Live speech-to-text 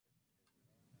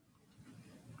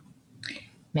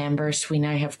members, we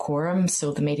now have quorum,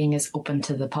 so the meeting is open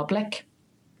to the public.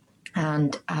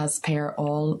 And as per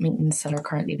all meetings that are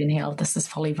currently being held, this is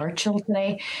fully virtual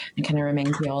today. And can I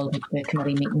remind you all that the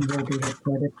committee meeting will be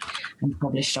recorded and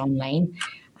published online.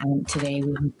 Today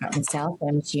we've got myself,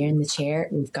 Emma Sheeran, the chair.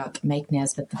 We've got Mike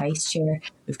Nesbitt, the vice chair.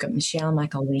 We've got Michelle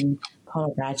McElween,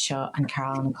 Paula Bradshaw and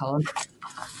Caroline McCullum.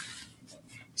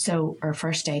 So our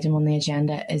first item on the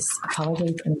agenda is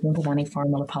apologies, and we don't have any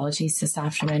formal apologies this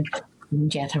afternoon. We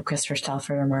don't yet have Christopher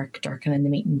Stalford or Mark Durkin in the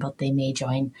meeting, but they may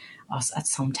join us at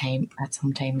some time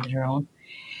later on.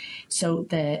 So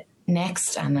the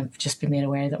next, and I've just been made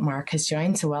aware that Mark has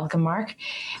joined, so welcome, Mark.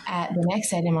 The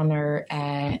next item on our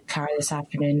car this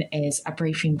afternoon is a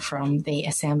briefing from the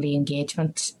Assembly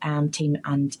Engagement team,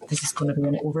 and this is going to be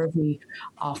an overview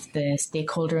of the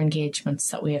stakeholder engagements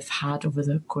that we have had over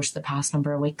the course of the past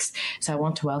number of weeks. So I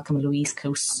want to welcome Louise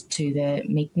Close to the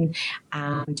meeting,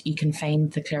 and you can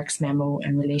find the clerk's memo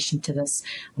in relation to this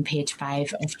on page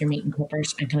 5 of your meeting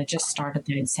papers. And can I just start at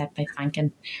the outset by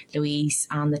thanking Louise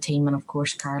and the team, and of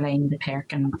course Caroline, the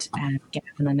clerk, and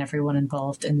Gavin and everyone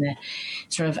involved in the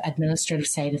sort of administrative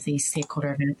side of these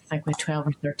stakeholder events. I think we had 12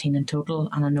 or 13 in total,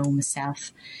 and I know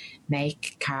myself,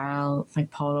 Mike, Carol, I think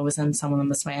Paula was in some of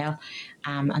them as well,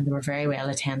 and they were very well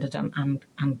attended and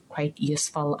quite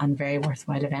useful and very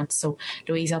worthwhile events. So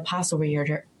Louise, I'll pass over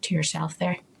to yourself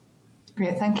there.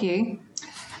 Great, thank you.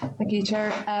 Thank you,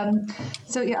 Chair.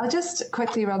 I'll just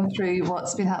quickly run through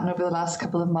what's been happening over the last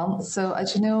couple of months. So,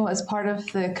 as you know, as part of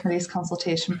the committee's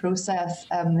consultation process,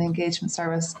 the Engagement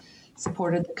Service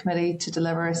supported the committee to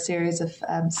deliver a series of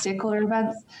stakeholder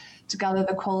events to gather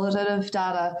the qualitative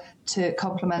data to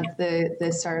complement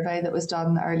the survey that was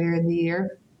done earlier in the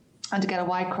year, and to get a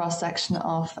wide cross-section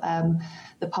of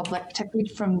the public, particularly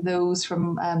from those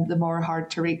from the more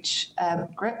hard-to-reach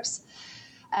groups.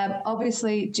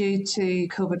 Obviously, due to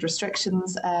COVID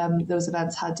restrictions, those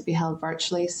events had to be held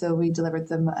virtually, so we delivered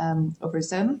them over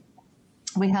Zoom.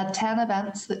 We had 10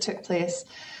 events that took place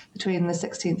between the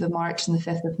 16th of March and the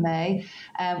 5th of May,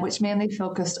 which mainly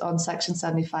focused on Section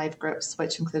 75 groups,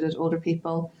 which included older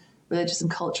people, religious and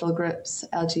cultural groups,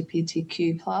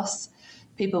 LGBTQ+,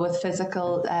 people with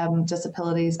physical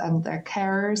disabilities and their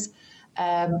carers,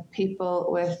 people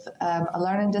with a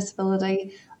learning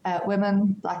disability,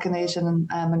 women, Black and Asian and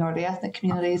minority ethnic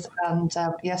communities, and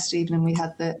yesterday evening we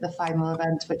had the final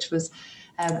event, which was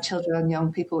children and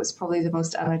young people. It's probably the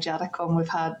most energetic one we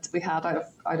had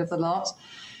out of the lot.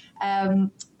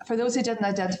 For those who didn't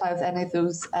identify with any of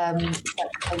those groups,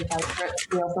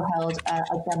 we also held a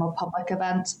demo public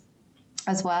event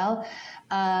as well,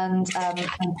 and we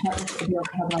also had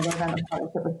another event in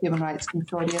partnership with Human Rights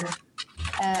Consortium.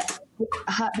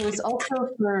 There was also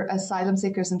for asylum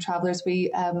seekers and travellers,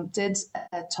 we did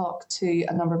talk to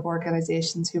a number of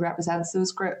organisations who represent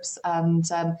those groups, and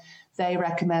they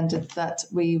recommended that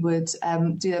we would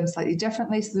do them slightly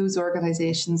differently. So those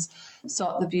organisations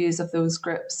sought the views of those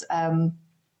groups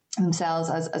themselves.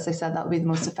 As I said, that would be the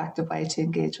most effective way to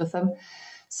engage with them.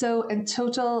 So in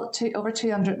total, over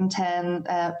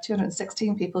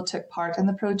 216 people took part in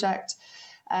the project.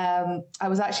 I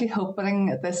was actually hoping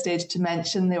at this stage to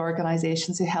mention the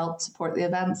organisations who helped support the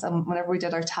events, and whenever we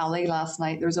did our tally last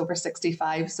night there was over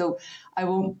 65, so I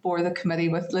won't bore the committee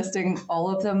with listing all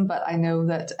of them, but I know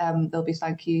that there'll be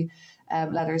thank you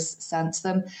letters sent to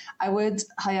them. I would,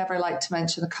 however, like to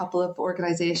mention a couple of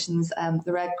organisations,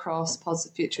 the Red Cross,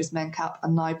 Positive Futures, MenCap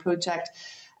and Now project,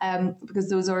 because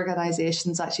those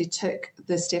organisations actually took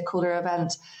the stakeholder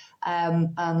event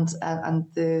and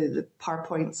the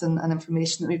PowerPoints and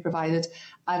information that we provided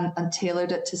and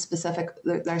tailored it to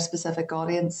their specific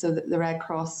audience. So that the Red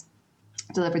Cross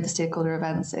delivered the stakeholder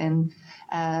events in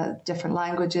different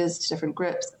languages to different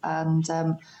groups, and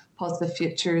Positive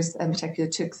Futures in particular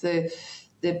took the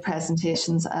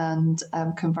presentations and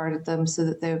converted them so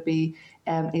that they would be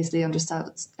easily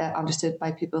understood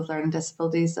by people with learning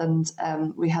disabilities. And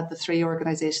we had the three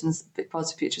organisations,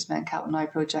 Positive Futures, MenCap and Now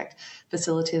project,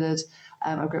 facilitated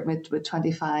a group with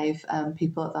 25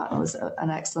 people at that. It was an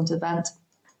excellent event.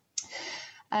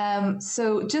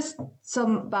 So just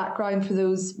some background for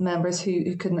those members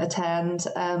who couldn't attend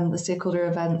the stakeholder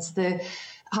events.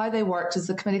 How they worked is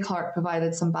the committee clerk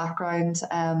provided some background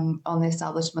on the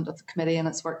establishment of the committee and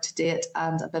its work to date,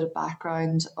 and a bit of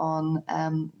background on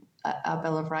a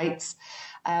Bill of Rights,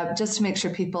 just to make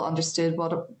sure people understood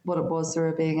what it was they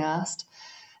were being asked.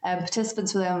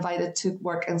 Participants were then invited to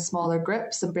work in smaller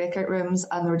groups and breakout rooms,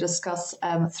 and they were discussed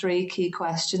three key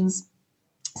questions.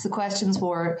 So the questions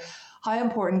were: how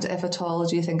important, if at all,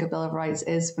 do you think a Bill of Rights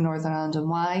is for Northern Ireland, and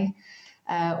why?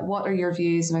 What are your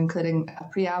views on including a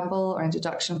preamble or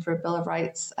introduction for a Bill of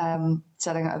Rights,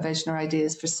 setting out a vision or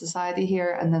ideas for society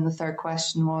here? And then the third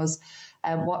question was,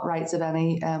 what rights, if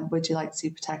any, would you like to see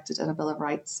protected in a Bill of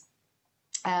Rights?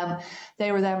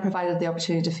 They were then provided the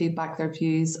opportunity to feedback their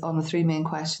views on the three main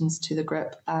questions to the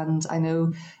group, and I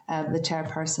know the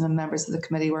chairperson and members of the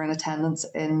committee were in attendance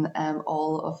in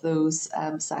all of those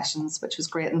sessions, which was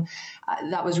great, and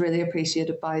that was really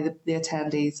appreciated by the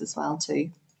attendees as well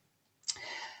too.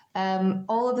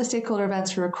 All of the stakeholder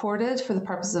events were recorded for the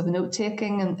purpose of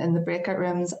note-taking in the breakout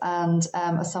rooms, and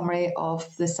a summary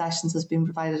of the sessions has been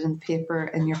provided in the paper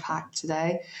in your pack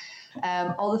today.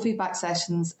 All the feedback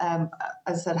sessions, as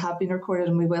I said, have been recorded,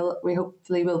 and we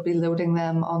hopefully will be loading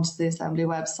them onto the Assembly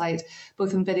website,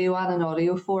 both in video and in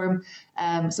audio form.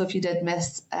 So if you did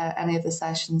miss any of the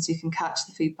sessions, you can catch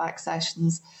the feedback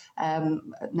sessions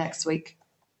next week.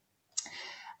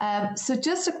 So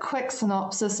just a quick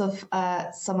synopsis of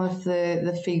some of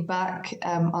the feedback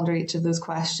under each of those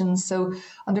questions. So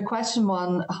under question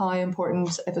 1, how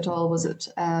important, if at all, was it,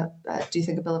 do you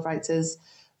think a Bill of Rights is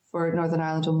for Northern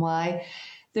Ireland, and why?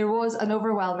 There was an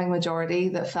overwhelming majority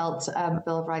that felt a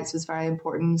Bill of Rights was very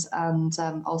important and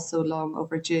also long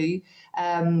overdue.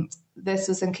 This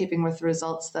was in keeping with the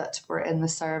results that were in the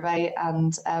survey,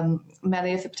 and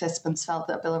many of the participants felt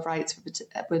that a Bill of Rights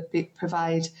would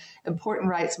provide important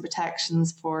rights and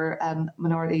protections for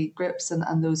minority groups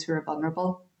and those who are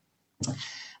vulnerable.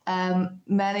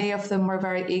 Many of them were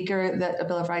very eager that a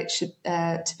Bill of Rights should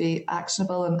to be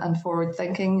actionable and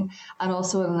forward-thinking, and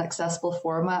also in an accessible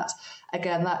format.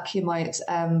 Again, that came out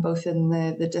both in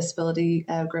the disability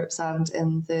groups and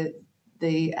in the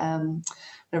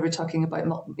when we're talking about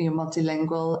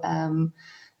multilingual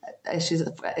issues,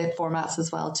 formats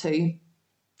as well too.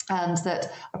 And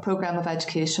that a programme of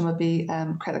education would be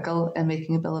critical in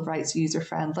making a Bill of Rights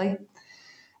user-friendly.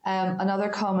 Another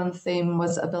common theme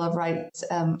was a Bill of Rights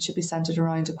should be centred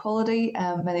around equality.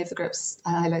 Many of the groups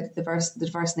highlighted the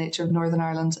diverse nature of Northern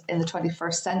Ireland in the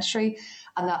 21st century,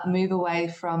 and that move away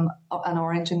from an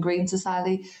orange and green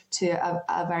society to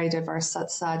a very diverse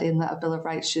society, and that a Bill of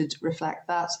Rights should reflect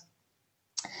that.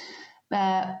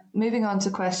 Moving on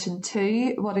to question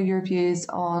 2, what are your views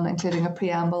on including a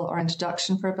preamble or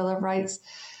introduction for a Bill of Rights?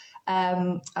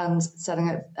 And setting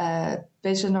out a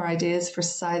vision or ideas for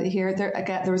society here.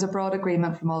 There was a broad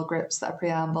agreement from all groups that a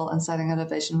preamble and setting out a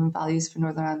vision and values for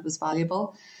Northern Ireland was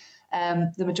valuable.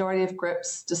 The majority of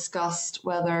groups discussed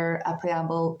whether a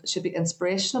preamble should be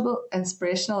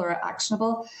inspirational or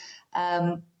actionable,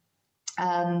 and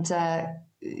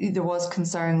there was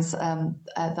concerns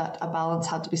that a balance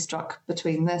had to be struck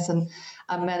between this, and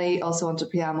many also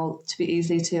wanted preamble to be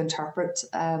easy to interpret,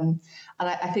 and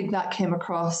I think that came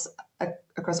across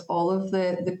all of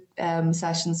the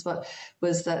sessions, but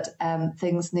was that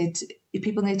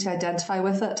people need to identify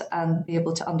with it and be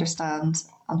able to understand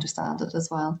it as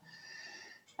well.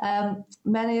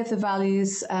 Many of the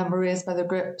values were raised by the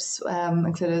groups,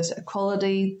 included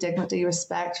equality, dignity,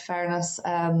 respect, fairness,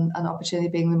 and opportunity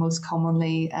being the most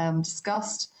commonly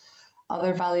discussed.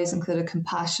 Other values included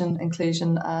compassion,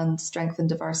 inclusion, and strength and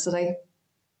diversity.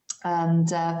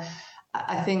 And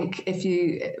I think if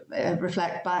you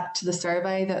reflect back to the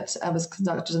survey that was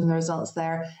conducted and the results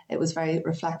there, it was very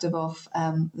reflective of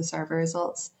the survey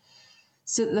results.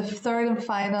 So the third and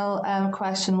final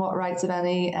question, what rights, if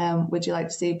any, would you like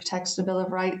to see protected in a Bill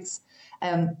of Rights?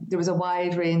 There was a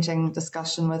wide-ranging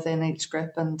discussion within each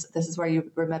group, and this is where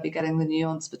you were maybe getting the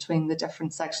nuance between the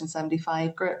different Section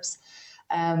 75 groups.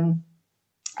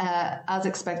 As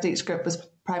expected, each group was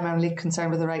primarily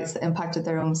concerned with the rights that impacted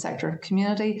their own sector or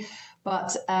community,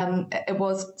 but it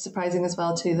was surprising as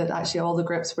well too that actually all the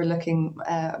groups were looking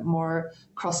more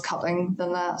cross-cutting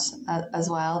than that as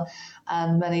well,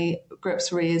 and many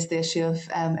groups raised the issue of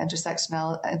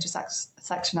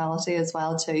intersectionality as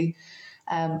well too,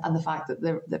 and the fact that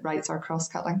the rights are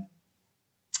cross-cutting.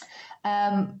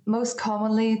 Most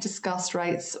commonly discussed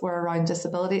rights were around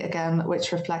disability, again,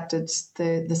 which reflected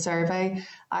the survey: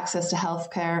 access to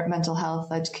healthcare, mental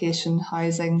health, education,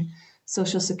 housing,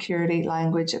 social security,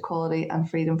 language equality, and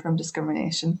freedom from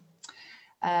discrimination.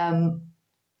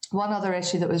 One other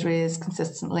issue that was raised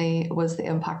consistently was the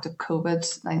impact of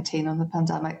COVID-19 on the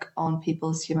pandemic on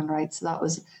people's human rights. So that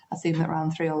was a theme that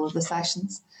ran through all of the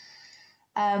sessions.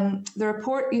 The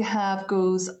report you have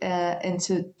goes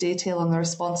into detail on the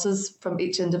responses from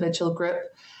each individual group,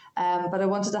 but I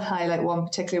wanted to highlight one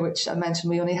particularly, which I mentioned.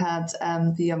 We only had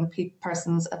the young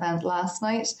persons event last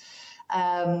night,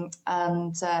 I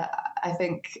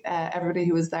think everybody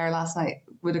who was there last night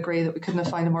would agree that we couldn't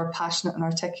have found a more passionate and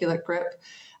articulate group.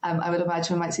 I would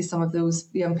imagine we might see some of those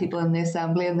young people in the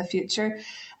Assembly in the future.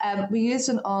 We used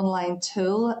an online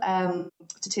tool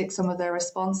to take some of their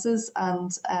responses,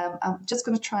 and I'm just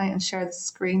going to try and share the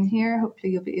screen here.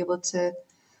 Hopefully you'll be able to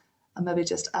maybe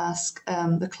just ask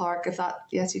the clerk if that,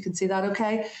 yes, you can see that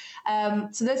okay.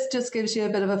 So this just gives you a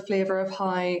bit of a flavour of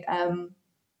how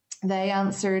they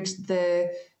answered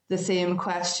the same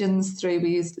questions through,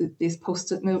 we used these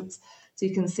post-it notes. So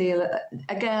you can see,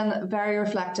 again, very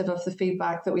reflective of the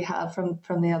feedback that we had from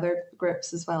the other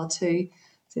groups as well too.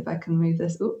 See if I can move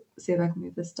this. See if I can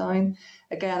move this down.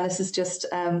 Again, this is just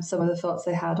some of the thoughts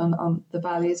they had on the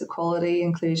values: equality,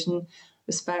 inclusion,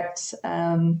 respect.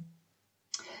 Bill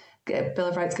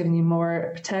of Rights giving you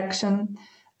more protection.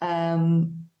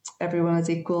 Everyone is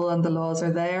equal and the laws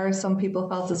are there. Some people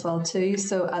felt as well too.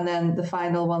 So, and then the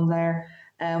final one there.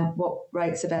 What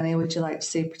rights, if any, would you like to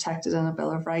see protected in a Bill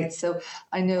of Rights? So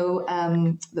I know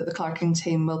that the clerking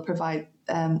team will provide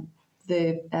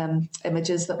the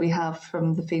images that we have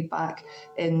from the feedback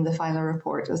in the final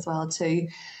report as well too.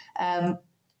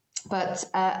 But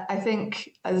I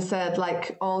think, as I said,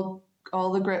 like all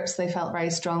the groups, they felt very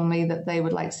strongly that they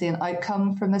would like to see an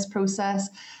outcome from this process.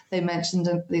 They mentioned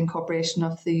the incorporation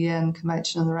of the UN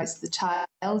Convention on the Rights of the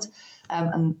Child,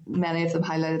 and many of them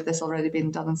highlighted this already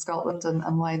being done in Scotland,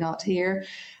 and why not here?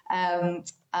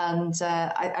 But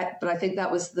I think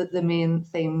that was the main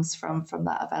themes from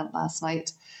that event last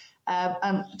night.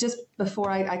 And just before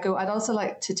I go, I'd also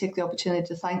like to take the opportunity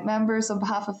to thank members on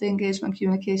behalf of the Engagement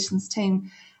Communications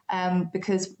team,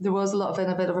 because there was a lot of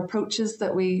innovative approaches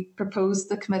that we proposed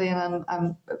the committee, and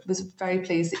I was very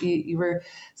pleased that you were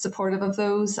supportive of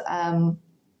those.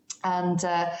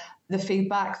 The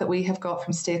feedback that we have got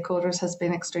from stakeholders has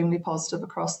been extremely positive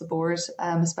across the board,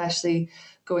 especially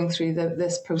going through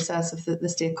this process of the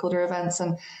stakeholder events.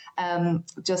 And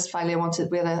just finally,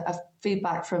 we had a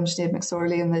feedback from Sinead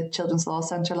McSorley in the Children's Law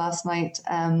Centre last night,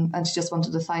 and she just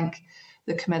wanted to thank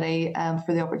the committee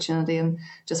for the opportunity, and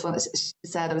she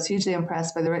said, I was hugely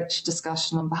impressed by the rich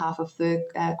discussion on behalf of the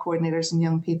coordinators and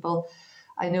young people.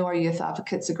 I know our youth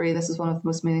advocates agree this is one of the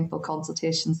most meaningful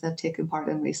consultations they've taken part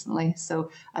in recently. So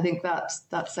I think that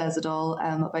says it all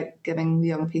about giving the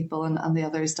young people and the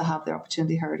others to have their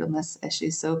opportunity heard on this issue.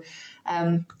 So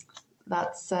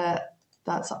that's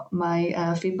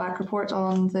my feedback report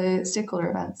on the stakeholder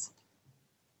events.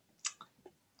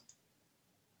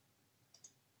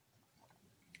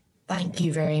 Thank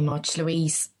you very much,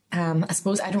 Louise. I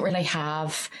suppose I don't really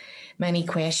have many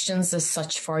questions as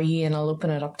such for you, and I'll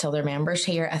open it up to other members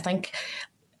here. I think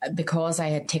because I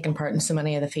had taken part in so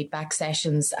many of the feedback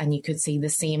sessions, and you could see the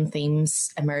same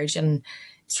themes emerging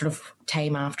sort of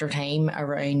time after time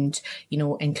around,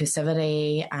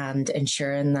 inclusivity and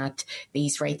ensuring that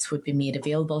these rights would be made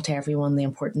available to everyone, the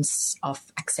importance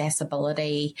of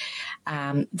accessibility.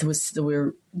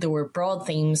 There were broad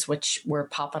themes which were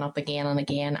popping up again and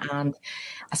again, and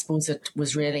I suppose it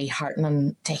was really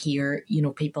heartening to hear,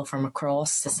 people from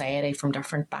across society, from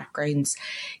different backgrounds,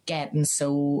 getting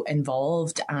so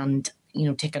involved and,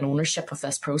 taking ownership of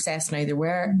this process. Now, there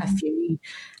were a few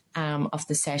of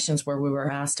the sessions where we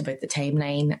were asked about the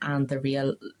timeline and the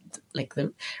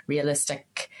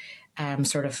realistic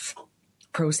sort of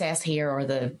process here, or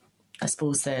the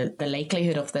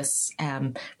likelihood of this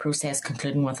process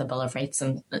concluding with a Bill of Rights.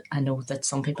 And I know that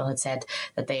some people had said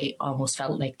that they almost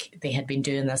felt like they had been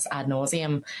doing this ad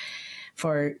nauseum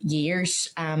for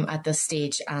years at this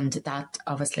stage, and that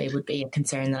obviously would be a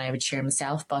concern that I would share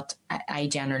myself, but I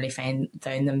generally found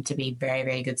them to be very,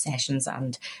 very good sessions,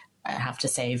 and I have to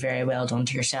say, very well done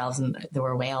to yourselves, and they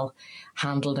were well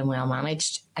handled and well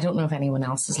managed. I don't know if anyone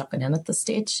else is looking in at this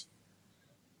stage.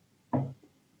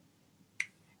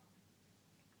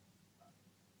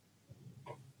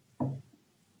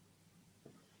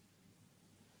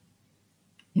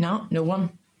 No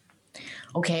one.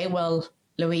 Okay, well,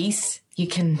 Louise, you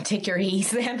can take your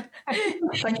ease then.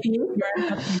 Thank you.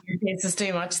 Your face is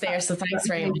too much there, so thanks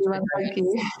very much. Thank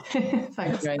you.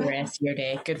 Thanks. Enjoy the rest of your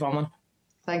day. Good woman.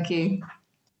 Thank you.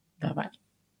 Bye-bye.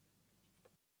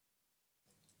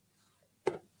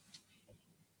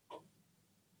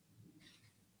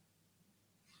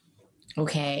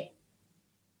 Okay.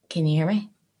 Can you hear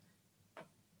me?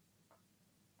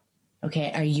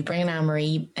 Okay. Are you bringing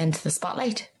Anne-Marie into the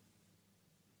spotlight?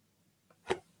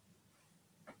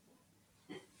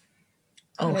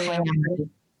 Oh, hi, Anne-Marie.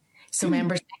 So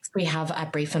members, next we have a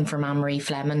briefing from Anne-Marie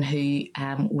Fleming, who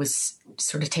was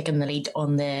sort of taking the lead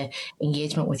on the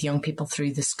engagement with young people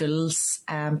through the schools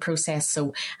process.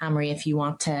 So Anne-Marie, if you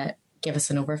want to give us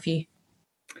an overview.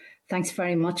 Thanks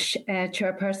very much,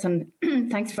 Chairperson.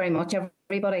 Thanks very much,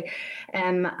 everybody.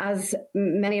 As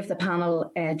many of the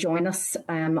panel join us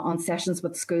on sessions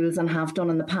with schools and have done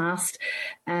in the past,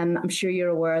 I'm sure you're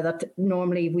aware that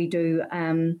normally we do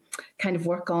kind of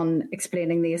work on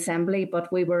explaining the Assembly,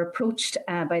 but we were approached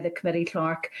by the committee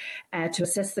clerk to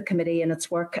assist the committee in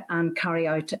its work and carry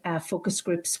out focus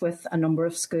groups with a number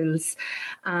of schools.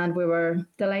 And we were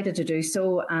delighted to do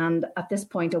so. And at this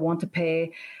point, I want to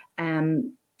pay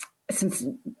since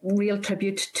real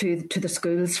tribute to the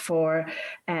schools for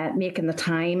making the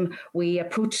time. We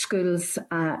approached schools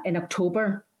in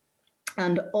October,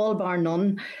 and all bar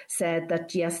none said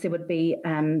that yes, they would be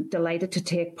delighted to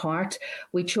take part.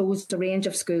 We chose a range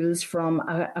of schools from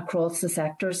across the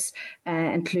sectors,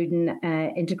 including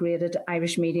integrated,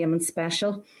 Irish medium and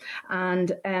special.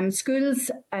 And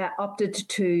schools opted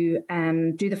to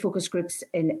do the focus groups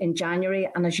in January.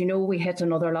 And as you know, we hit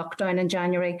another lockdown in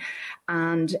January,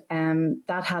 and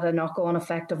that had a knock-on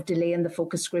effect of delaying the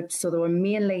focus groups. So they were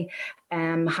mainly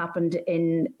happened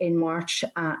in March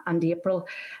and April.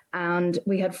 And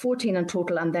we had 14 in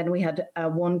total, and then we had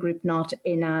one group not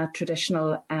in a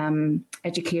traditional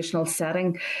educational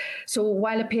setting. So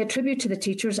while I pay tribute to the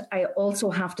teachers, I also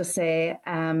have to say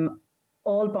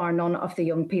all bar none of the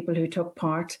young people who took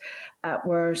part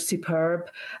were superb.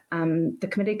 The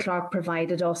committee clerk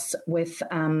provided us with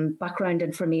background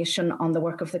information on the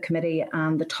work of the committee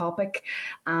and the topic,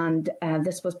 and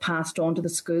this was passed on to the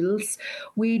schools.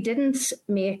 We didn't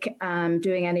make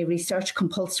doing any research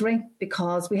compulsory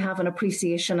because we have an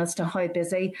appreciation as to how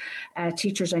busy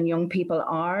teachers and young people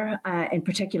are, in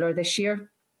particular this year,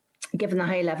 given the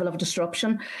high level of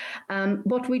disruption.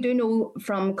 But we do know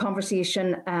from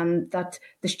conversation that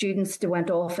the students went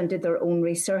off and did their own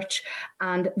research,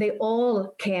 and they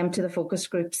all came to the focus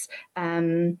groups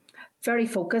very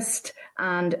focused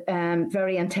and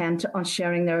very intent on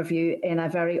sharing their view in a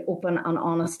very open and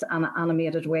honest and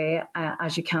animated way,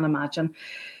 as you can imagine.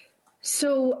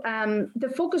 So the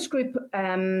focus group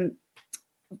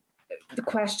the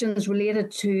questions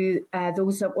related to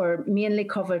those that were mainly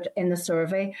covered in the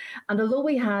survey. And although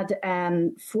we had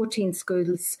 14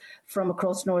 schools from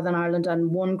across Northern Ireland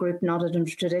and one group not in a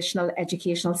traditional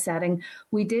educational setting,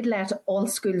 we did let all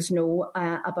schools know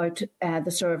about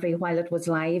the survey while it was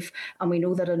live. And we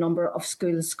know that a number of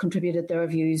schools contributed their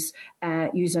views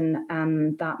using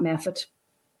that method.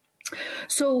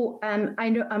 So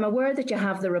I'm aware that you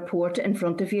have the report in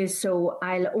front of you, so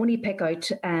I'll only pick out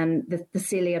the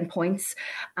salient points.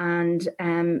 And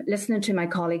listening to my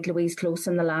colleague Louise Close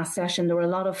in the last session, there were a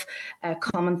lot of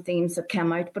common themes that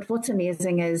came out. But what's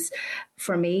amazing is,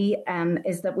 for me,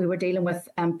 is that we were dealing with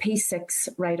P6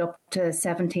 right up to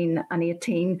 17 and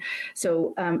 18,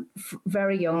 so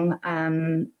very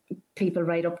young people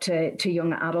right up to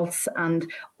young adults,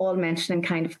 and all mentioning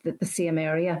kind of the same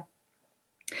area.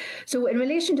 So in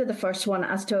relation to the first one,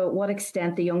 as to what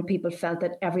extent the young people felt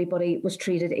that everybody was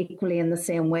treated equally in the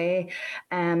same way,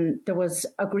 there was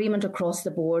agreement across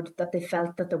the board that they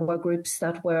felt that there were groups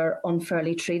that were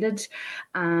unfairly treated.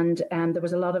 And there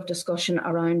was a lot of discussion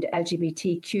around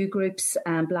LGBTQ groups,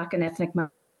 Black and ethnic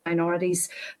minorities,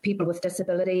 people with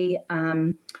disability,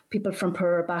 people from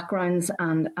poorer backgrounds,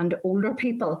 and older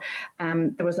people.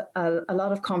 There was a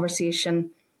lot of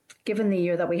conversation, given the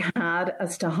year that we had,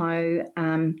 as to how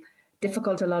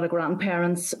difficult a lot of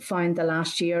grandparents found the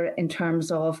last year in terms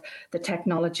of the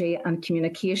technology and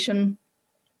communication.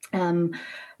 Given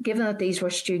that these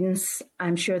were students,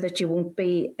 I'm sure that you won't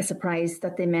be surprised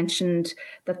that they mentioned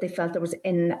that they felt there was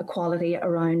inequality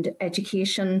around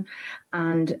education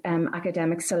and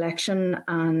academic selection,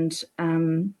 and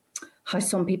how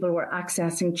some people were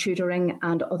accessing tutoring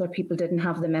and other people didn't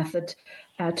have the method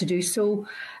to do so.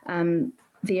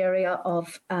 The area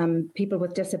of people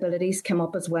with disabilities came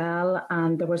up as well,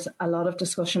 and there was a lot of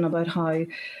discussion about how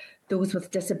those with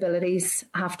disabilities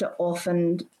have to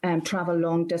often travel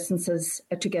long distances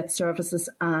to get services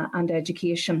and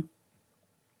education.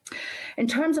 In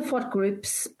terms of what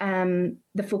groups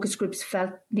the focus groups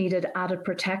felt needed added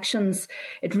protections,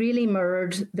 it really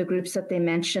mirrored the groups that they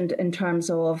mentioned in terms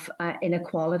of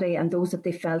inequality and those that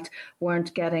they felt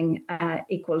weren't getting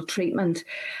equal treatment.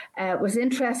 It was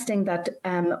interesting that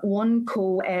one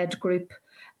co-ed group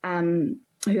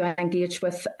who I engaged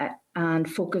with and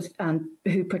focused and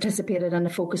who participated in the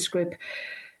focus group,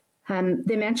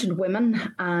 they mentioned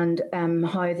women and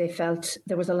how they felt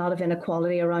there was a lot of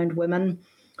inequality around women.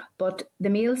 But the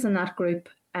males in that group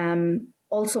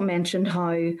also mentioned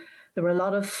how there were a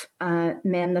lot of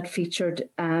men that featured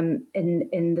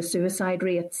in the suicide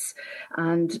rates,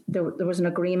 and there was an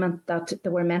agreement that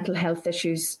there were mental health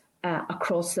issues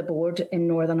across the board in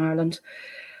Northern Ireland.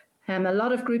 A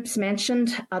lot of groups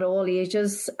mentioned at all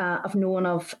ages have known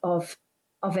of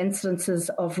incidences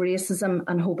of racism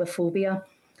and homophobia,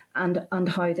 and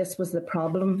how this was the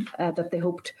problem that they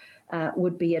hoped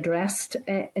would be addressed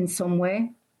in some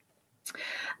way.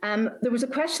 There was a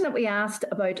question that we asked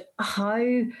about how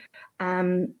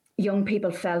young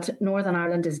people felt Northern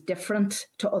Ireland is different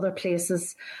to other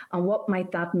places, and what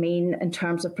might that mean in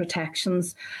terms of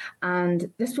protections.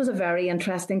 And this was a very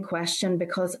interesting question,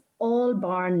 because all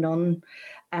bar none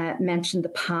mentioned the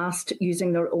past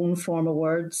using their own form of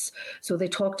words. So they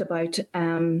talked about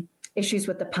issues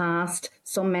with the past.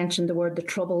 Some mentioned the word the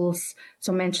Troubles,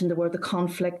 some mentioned the word the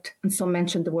conflict, and some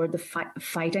mentioned the word the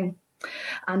fighting.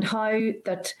 And how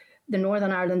that the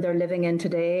Northern Ireland they're living in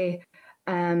today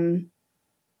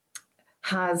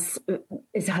has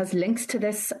links to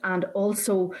this, and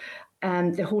also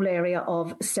the whole area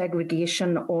of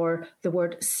segregation, or the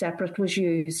word separate was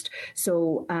used.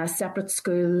 So separate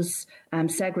schools,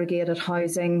 segregated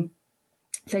housing,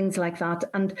 things like that.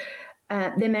 And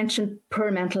they mentioned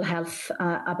poor mental health,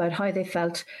 about how they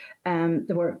felt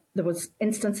there was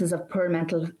instances of poor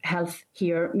mental health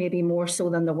here, maybe more so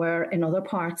than there were in other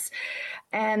parts.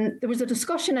 And there was a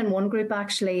discussion in one group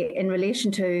actually in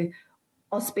relation to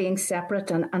us being separate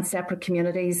and separate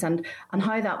communities, and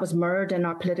how that was mirrored in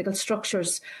our political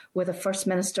structures, with a First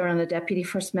Minister and a Deputy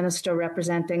First Minister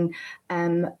representing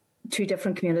two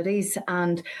different communities.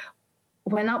 And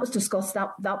when that was discussed,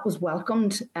 that was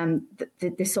welcomed.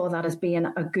 They saw that as being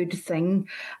a good thing.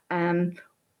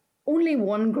 Only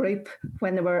one group,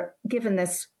 when they were given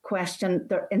this question,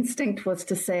 their instinct was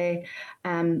to say,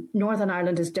 Northern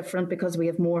Ireland is different because we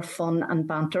have more fun and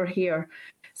banter here.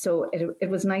 So it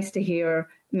was nice to hear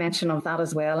mention of that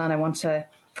as well, and I want to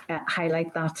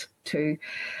highlight that too.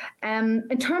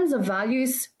 In terms of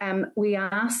values, we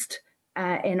asked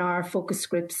in our focus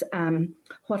groups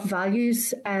what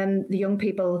values the young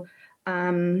people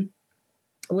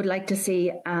would like to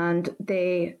see, and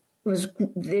they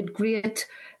had great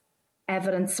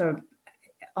evidence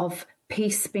of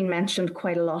peace being mentioned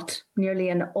quite a lot, nearly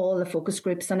in all the focus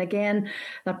groups. And again,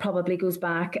 that probably goes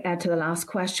back to the last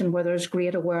question, where there's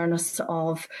great awareness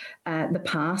of the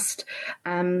past.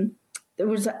 There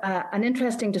was an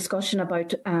interesting discussion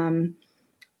about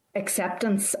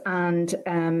acceptance, and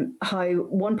how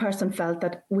one person felt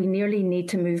that we nearly need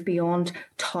to move beyond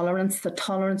tolerance. The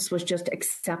tolerance was just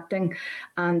accepting,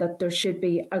 and that there should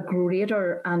be a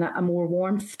greater and a more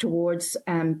warmth towards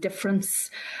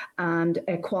difference and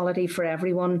equality for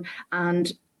everyone.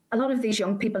 And a lot of these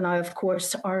young people now, of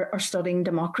course, are studying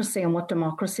democracy and what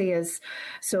democracy is.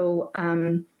 So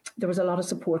there was a lot of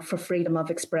support for freedom of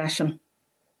expression.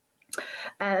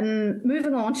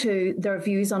 Moving on to their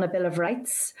views on a Bill of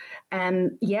Rights.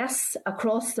 Yes,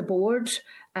 across the board,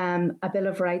 a Bill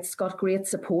of Rights got great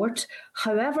support.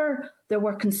 However, there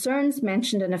were concerns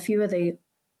mentioned in a few of the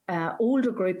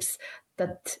older groups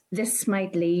that this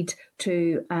might lead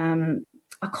to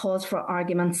a cause for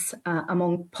arguments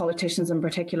among politicians in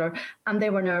particular, and they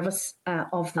were nervous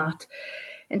of that.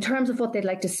 In terms of what they'd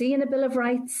like to see in a Bill of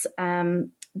Rights,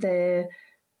 the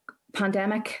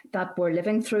pandemic that we're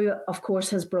living through, of course,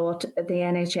 has brought the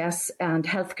NHS and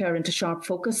healthcare into sharp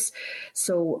focus.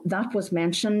 So that was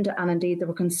mentioned, and indeed there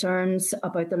were concerns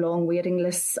about the long waiting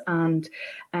lists and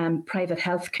private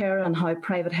healthcare, and how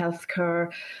private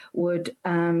healthcare would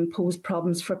pose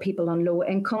problems for people on low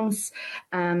incomes.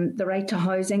 The right to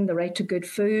housing, the right to good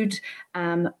food.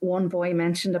 One boy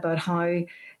mentioned about how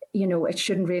it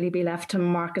shouldn't really be left to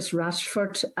Marcus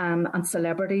Rashford and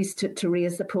celebrities to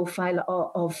raise the profile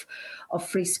of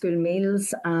free school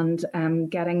meals and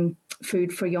getting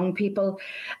food for young people.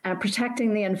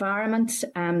 Protecting the environment.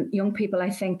 Young people, I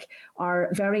think, are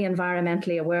very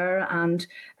environmentally aware, and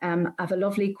I have a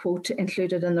lovely quote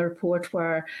included in the report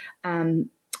where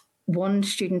one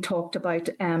student talked about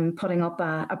putting up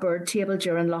a bird table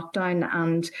during lockdown,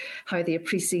 and how they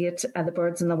appreciate the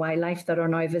birds and the wildlife that are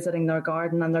now visiting their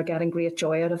garden, and they're getting great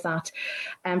joy out of that.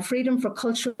 Freedom for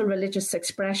cultural, religious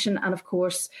expression, and of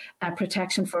course,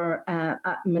 protection for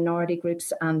minority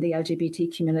groups and the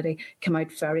LGBT community come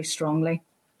out very strongly.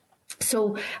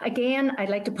 So again, I'd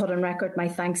like to put on record my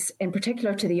thanks in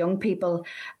particular to the young people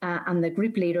and the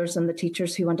group leaders and the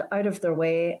teachers who went out of their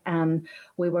way.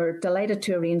 We were delighted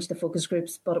to arrange the focus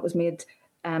groups, but it was made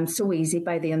so easy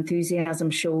by the enthusiasm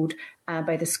showed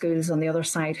by the schools on the other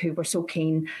side, who were so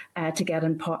keen to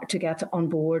get on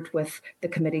board with the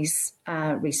committee's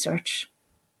research.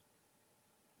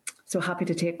 So happy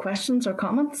to take questions or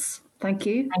comments. Thank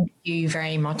you. Thank you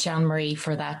very much, Anne-Marie,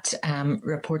 for that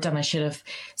report. And I should have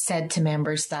said to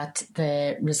members that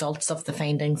the results of the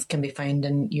findings can be found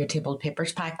in your table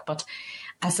papers pack. But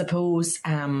I suppose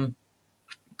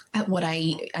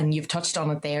and you've touched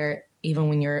on it there, even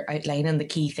when you're outlining the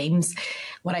key themes,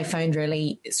 what I found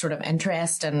really sort of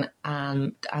interesting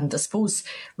and I suppose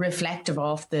reflective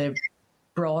of the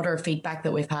broader feedback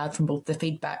that we've had from both the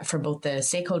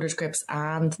stakeholders groups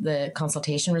and the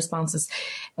consultation responses,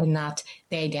 in that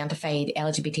they identified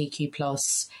LGBTQ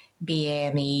plus,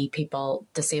 BAME people,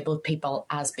 disabled people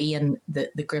as being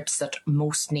the groups that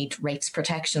most need rights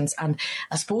protections. And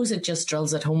I suppose it just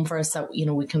drills it home for us that,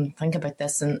 we can think about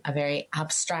this in a very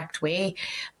abstract way,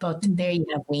 but there you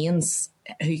have Waynes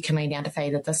who can identify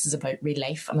that this is about real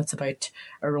life and it's about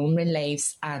our own real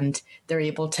lives, and they're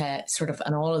able to sort of,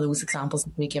 and all of those examples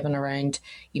that we've given around,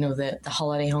 the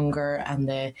holiday hunger and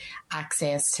the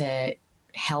access to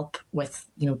help with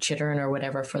tutoring or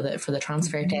whatever for the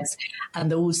transfer test,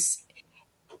 and those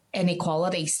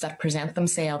inequalities that present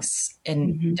themselves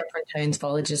in different towns,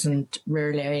 villages and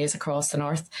rural areas across the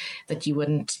north that you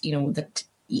wouldn't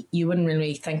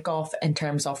really think of in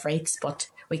terms of rights, but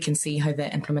we can see how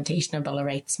the implementation of Bill of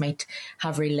Rights might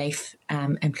have real life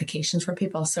implications for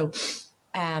people. So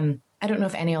I don't know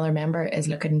if any other member is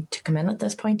looking to come in at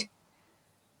this point.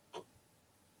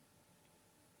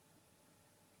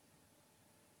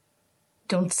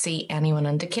 Don't see anyone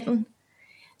indicating.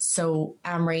 So,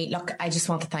 Anne-Marie, look, I just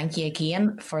want to thank you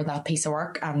again for that piece of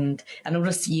work. And I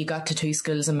noticed you got to 2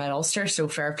 schools in Mid-Ulster, so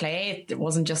fair play. It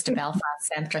wasn't just a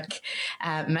Belfast-centric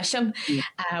mission,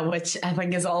 which I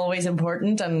think is always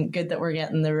important, and good that we're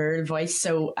getting the rural voice.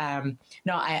 So,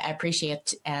 no, I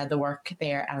appreciate the work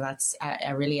there, and that's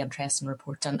a really interesting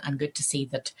report, and good to see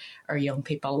that our young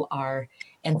people are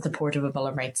in support of a Bill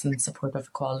of Rights and support of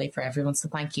equality for everyone. So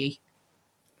thank you.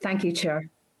 Thank you, Chair.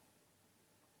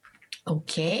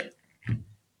 Okay,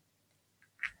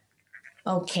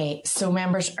 so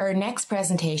members, our next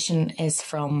presentation is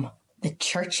from the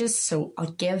churches. So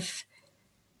I'll give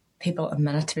people a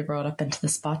minute to be brought up into the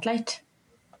spotlight.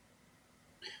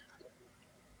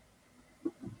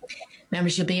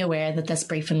 Members, you'll be aware that this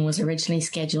briefing was originally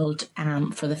scheduled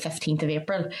for the 15th of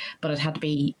April, but it had to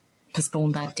be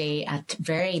postponed that day at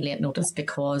very late notice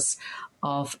because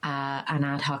of an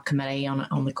ad hoc committee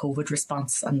on the COVID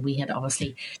response, and we had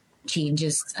obviously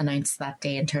changes announced that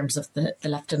day in terms of the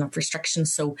lifting of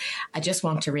restrictions. So I just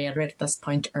want to reiterate at this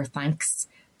point our thanks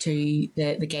to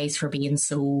the guys for being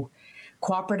so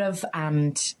cooperative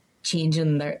and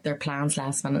changing their plans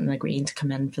last minute and agreeing to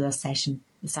come in for this session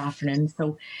this afternoon.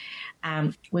 So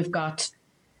we've got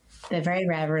the Very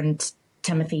Reverend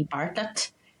Timothy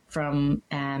Bartlett from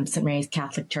St Mary's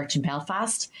Catholic Church in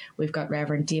Belfast. We've got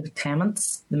Reverend David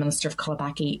Clements, the Minister of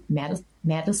Culabaki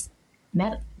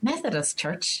Methodist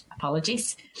Church,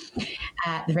 apologies.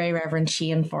 The Very Reverend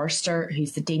Shane Forster,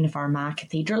 who's the Dean of Armagh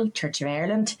Cathedral, Church of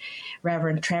Ireland.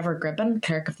 Reverend Trevor Gribben,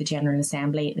 Clerk of the General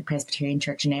Assembly, the Presbyterian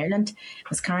Church in Ireland.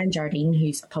 Ms Karen Jardine,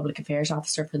 who's a Public Affairs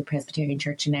Officer for the Presbyterian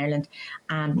Church in Ireland.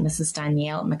 And Mrs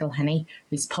Danielle McElhinney,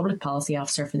 who's Public Policy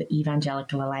Officer for the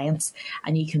Evangelical Alliance.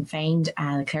 And you can find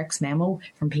the clerk's memo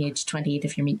from page 28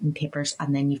 of your meeting papers,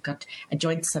 and then you've got a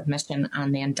joint submission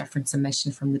and then different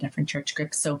submissions from the different church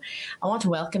groups. So I want to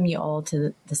welcome you all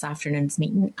to this afternoon's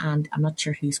meeting, and I'm not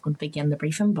sure who's going to begin the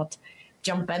briefing, but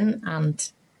jump in and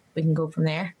we can go from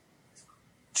there.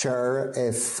 Chair,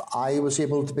 if I was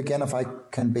able to begin, if I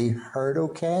can be heard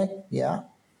okay? Yeah?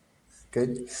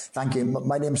 Good. Thank you.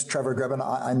 My name is Trevor Gribben.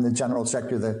 I'm the General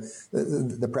Secretary of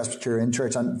the Presbyterian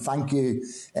Church, and thank you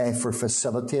for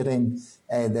facilitating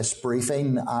this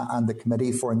briefing and the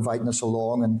committee for inviting us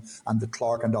along, and the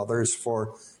clerk and others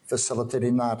for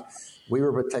facilitating that. We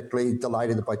were particularly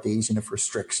delighted about the easing of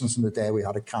restrictions on the day we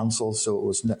had to cancel, so it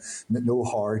was no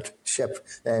hardship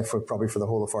for the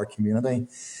whole of our community.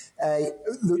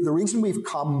 The reason we've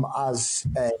come as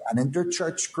an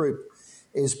interchurch group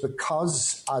is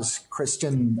because as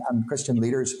Christian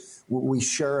leaders, we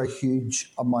share a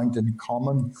huge amount in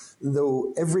common,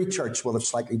 though every church will have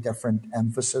slightly different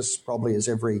emphasis, probably as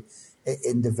every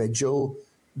individual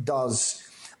does.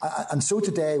 And so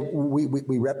today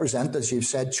we represent, as you've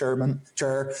said, Chair,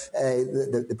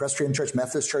 the Presbyterian Church,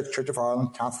 Methodist Church, Church of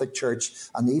Ireland, Catholic Church,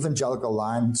 and the Evangelical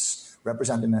Alliance,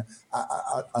 representing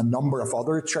a number of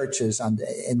other churches and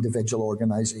individual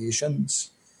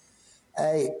organisations.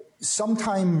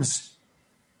 Sometimes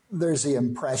there's the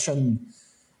impression,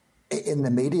 in the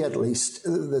media at least,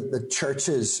 that the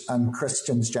churches and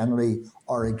Christians generally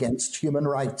are against human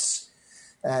rights.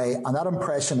 And that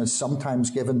impression is sometimes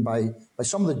given by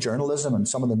some of the journalism and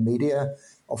some of the media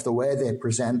of the way they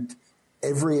present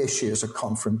every issue as a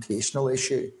confrontational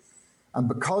issue. And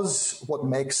because what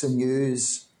makes the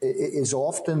news is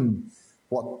often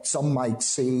what some might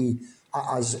see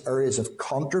as areas of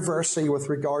controversy with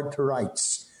regard to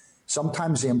rights,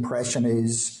 Sometimes the impression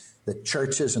is that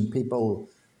churches and people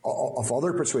of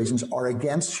other persuasions are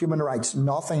against human rights.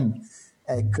 Nothing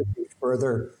could be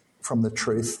further from the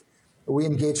truth. We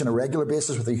engage on a regular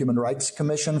basis with the Human Rights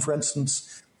Commission, for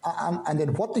instance, and in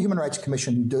what the Human Rights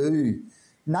Commission do,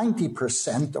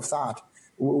 90% of that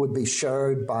would be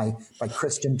shared by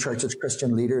Christian churches,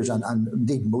 Christian leaders, and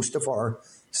indeed most of our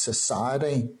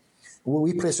society.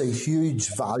 We place a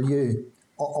huge value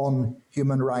on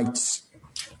human rights.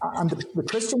 And the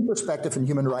Christian perspective in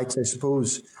human rights, I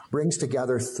suppose, brings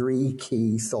together three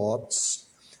key thoughts: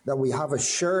 that we have a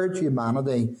shared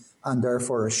humanity and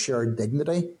therefore a shared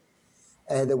dignity,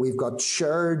 that we've got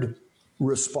shared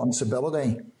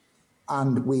responsibility,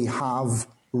 and we have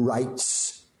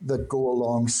rights that go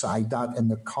alongside that in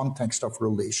the context of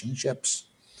relationships.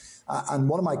 And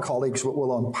one of my colleagues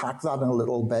will unpack that in a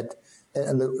little bit,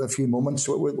 in a few moments,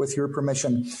 with your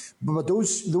permission. But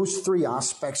those three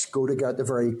aspects go together at the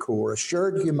very core: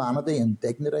 shared humanity and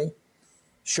dignity,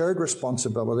 shared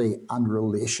responsibility and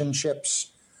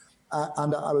relationships.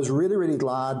 And I was really, really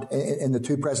glad in the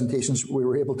two presentations we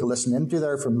were able to listen into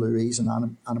there from Louise and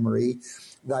Anna Marie,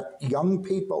 that young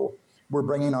people were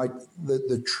bringing out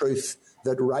the truth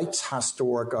that rights has to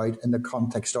work out in the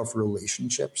context of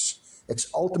relationships. It's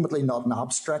ultimately not an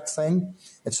abstract thing.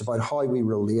 It's about how we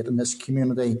relate in this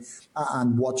community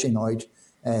and watching out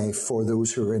for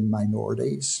those who are in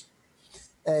minorities.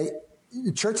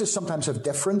 Churches sometimes have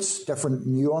different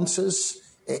nuances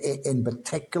in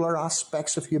particular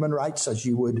aspects of human rights, as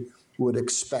you would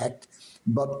expect.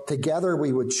 But together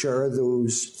we would share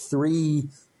those three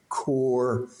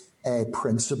core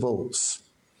principles.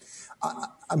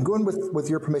 I'm going, with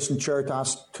your permission, Chair, to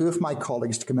ask two of my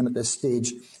colleagues to come in at this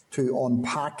stage to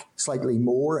unpack slightly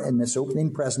more in this opening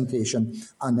presentation,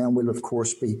 and then we'll, of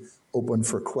course, be open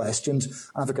for questions.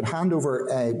 And if I could hand over,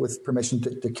 with permission,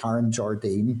 to Karen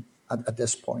Jardine at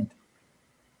this point.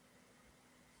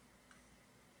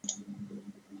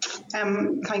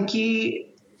 Thank you,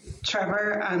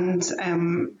 Trevor, and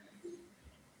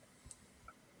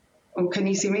can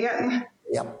you see me yet?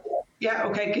 Yep. Yeah,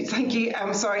 okay, good, thank you.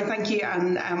 Thank you,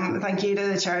 and thank you to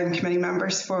the Chair and committee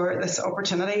members for this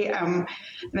opportunity. I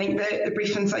think the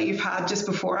briefings that you've had just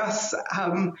before us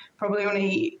probably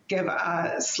only give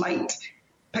a slight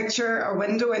picture or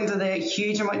window into the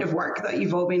huge amount of work that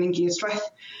you've all been engaged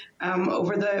with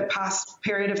over the past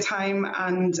period of time,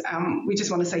 and we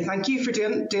just want to say thank you for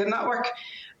doing that work,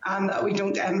 and that we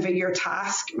don't envy your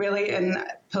task really in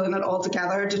pulling it all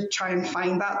together to try and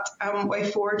find that way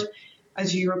forward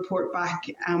as you report back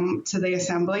to the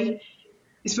Assembly.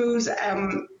 I suppose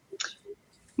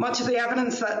much of the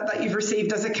evidence that you've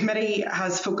received as a committee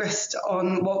has focused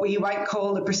on what we might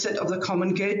call the pursuit of the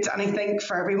common good. And I think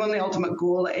for everyone, the ultimate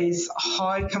goal is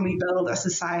how can we build a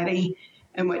society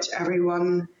in which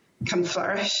everyone can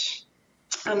flourish.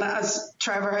 And as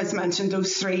Trevor has mentioned,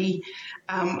 those three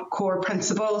core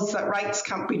principles, that rights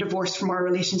can't be divorced from our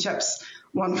relationships,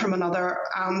 one from another,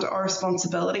 and our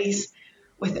responsibilities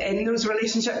within those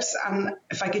relationships. And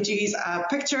if I could use a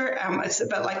picture, it's a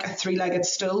bit like a three-legged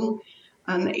stool,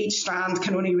 and each strand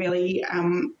can only really,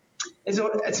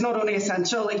 it's not only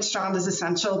essential, each strand is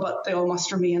essential, but they all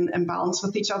must remain in balance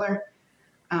with each other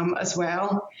as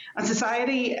well. And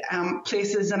society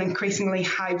places an increasingly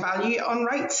high value on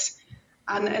rights,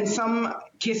 and in some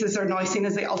cases are now seen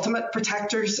as the ultimate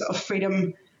protectors of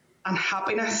freedom and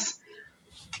happiness.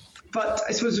 But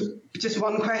I suppose just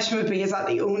one question would be, is that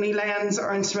the only lens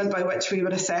or instrument by which we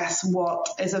would assess what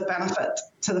is a benefit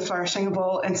to the flourishing of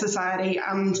all in society?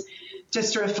 And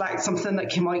just to reflect something that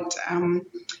came out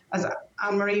as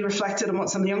Anne-Marie reflected on what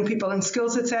some of the young people in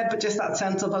schools had said, but just that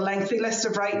sense of a lengthy list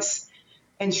of rights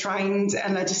enshrined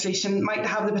in legislation might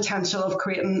have the potential of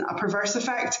creating a perverse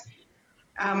effect,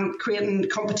 creating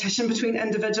competition between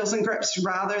individuals and groups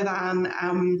rather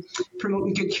than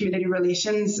promoting good community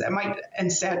relations. It might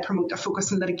instead promote a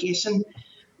focus on litigation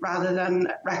rather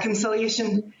than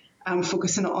reconciliation,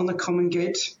 focusing on the common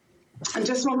good. And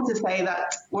just wanted to say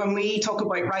that when we talk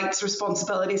about rights,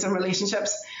 responsibilities and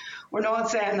relationships, we're not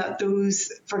saying that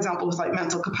those, for example, without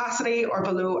mental capacity or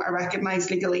below a recognised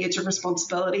legal age of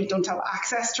responsibility don't have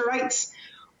access to rights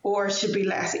or should be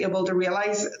less able to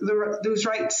realise those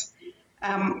rights.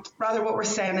 Rather, what we're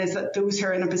saying is that those who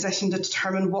are in a position to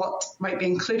determine what might be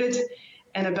included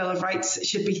in a Bill of Rights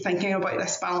should be thinking about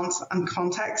this balance and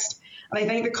context. And I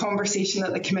think the conversation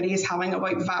that the committee is having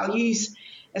about values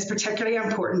is particularly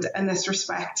important in this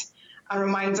respect and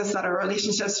reminds us that our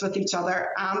relationships with each other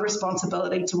and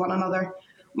responsibility to one another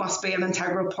must be an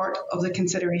integral part of the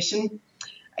consideration.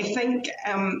 I think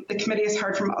the committee has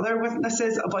heard from other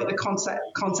witnesses about the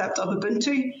concept of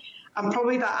Ubuntu, And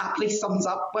probably that aptly sums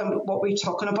up what we're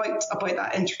talking about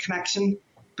that interconnection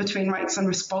between rights and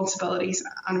responsibilities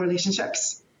and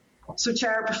relationships. So,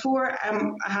 Chair, before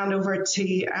I hand over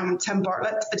to Tim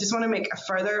Bartlett, I just want to make a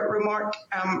further remark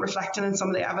reflecting on some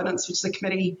of the evidence which the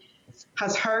committee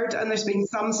has heard. And there's been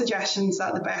some suggestions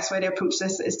that the best way to approach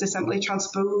this is to simply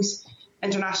transpose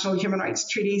international human rights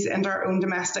treaties into our own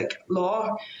domestic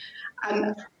law.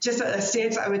 And just at this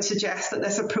stage, I would suggest that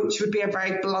this approach would be a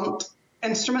very blunt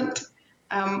instrument,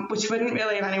 which wouldn't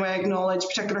really in any way acknowledge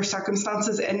particular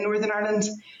circumstances in Northern Ireland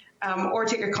or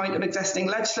take account of existing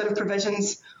legislative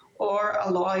provisions or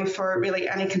allow for really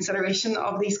any consideration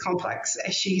of these complex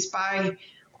issues by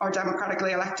our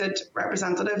democratically elected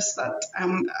representatives that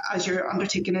as you're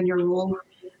undertaking in your role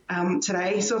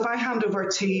today. So if I hand over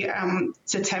to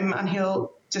Tim and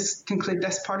he'll just conclude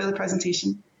this part of the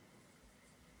presentation.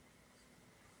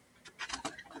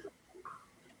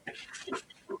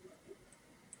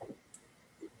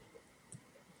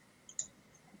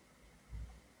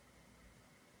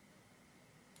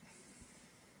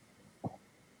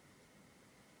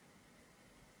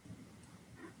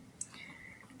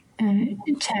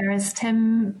 Chair, is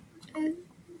Tim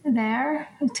there?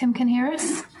 Tim can hear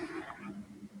us?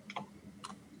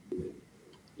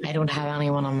 I don't have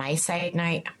anyone on my side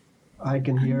now. I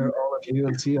can hear all of you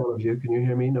and see all of you. Can you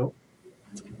hear me? No?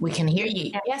 We can hear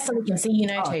you. Yes, and we can see you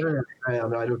now too. I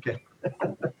am right, okay.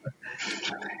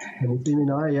 Can you see me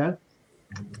now, yeah?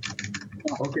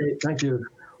 Okay, thank you.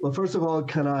 Well, first of all,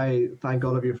 can I thank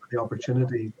all of you for the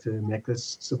opportunity to make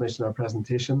this submission or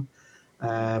presentation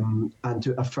and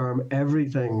to affirm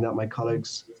everything that my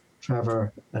colleagues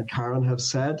Trevor and Karen have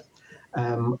said.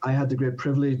 I had the great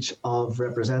privilege of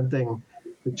representing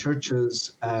the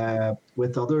churches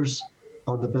with others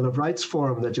on the Bill of Rights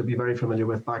Forum that you'll be very familiar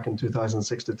with back in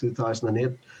 2006 to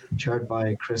 2008, chaired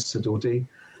by Chris Sidoti.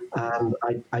 And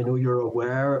I know you're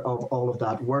aware of all of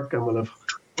that work and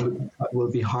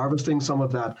will be harvesting some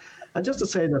of that. And just to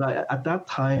say that at that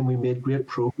time we made great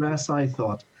progress, I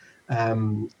thought,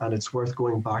 and it's worth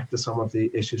going back to some of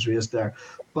the issues raised there.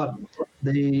 But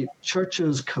the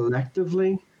churches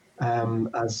collectively,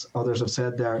 as others have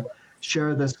said there,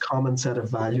 share this common set of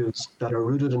values that are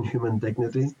rooted in human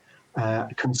dignity,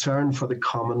 concern for the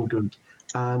common good,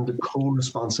 and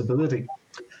co-responsibility.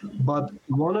 But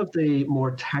one of the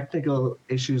more technical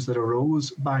issues that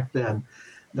arose back then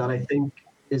that I think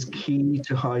is key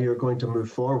to how you're going to move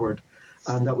forward,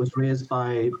 and that was raised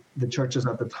by the churches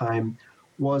at the time,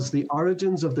 was the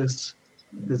origins of this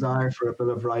desire for a Bill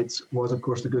of Rights was, of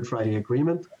course, the Good Friday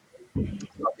Agreement.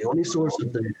 Not the only source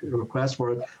of the request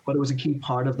for it, but it was a key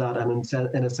part of that, and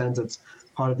in a sense, it's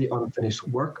part of the unfinished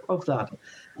work of that.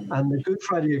 And the Good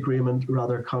Friday Agreement,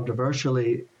 rather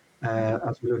controversially,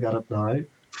 as we look at it now,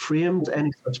 framed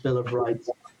any such Bill of Rights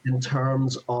in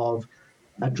terms of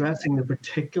addressing the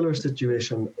particular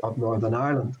situation of Northern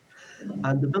Ireland.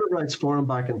 And the Bill of Rights Forum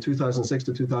back in 2006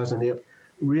 to 2008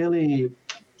 really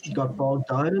got bogged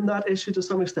down in that issue to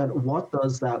some extent. What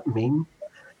does that mean?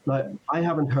 Now, I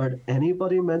haven't heard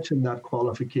anybody mention that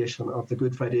qualification of the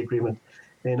Good Friday Agreement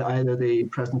in either the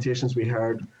presentations we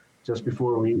heard just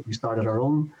before we started our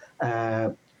own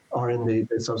or in the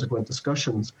subsequent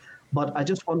discussions. But I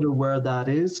just wonder where that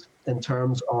is in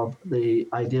terms of the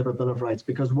idea of a Bill of Rights,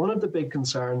 because one of the big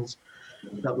concerns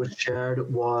that was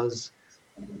shared was,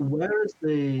 where is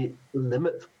the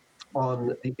limit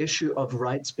on the issue of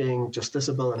rights being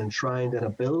justiciable and enshrined in a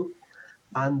bill,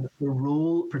 and the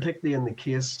role, particularly in the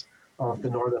case of the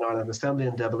Northern Ireland Assembly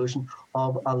and devolution,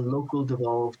 of a local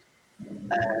devolved,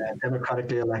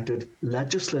 democratically elected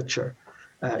legislature.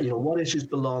 What issues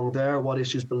belong there, what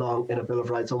issues belong in a Bill of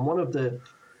Rights? And one of the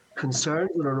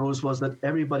concerns that arose was that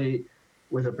everybody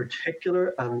with a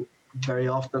particular and very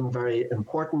often very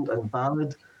important and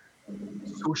valid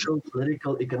social,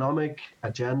 political, economic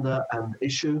agenda and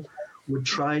issue would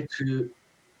try to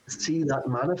see that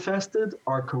manifested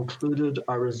or concluded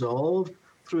or resolved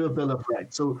through a Bill of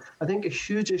Rights. So I think a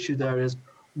huge issue there is,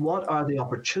 what are the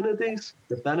opportunities,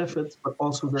 the benefits, but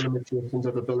also the limitations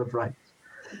of a Bill of Rights?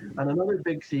 And another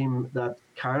big theme that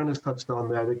Karen has touched on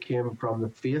there that came from the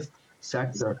faith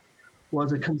sector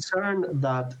was a concern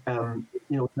that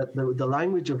that the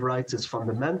language of rights is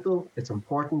fundamental, it's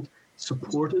important,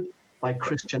 supported by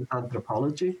Christian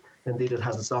anthropology. Indeed, it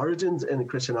has its origins in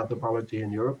Christian anthropology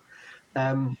in Europe.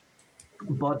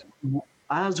 But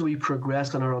as we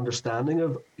progress in our understanding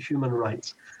of human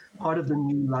rights, part of the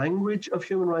new language of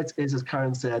human rights is, as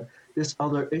Karen said, this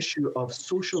other issue of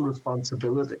social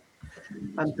responsibility.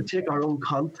 And to take our own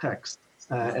context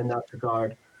in that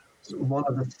regard, one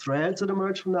of the threads that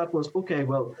emerged from that was, okay,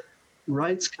 well,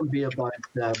 rights can be about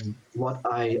what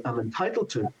I am entitled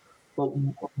to,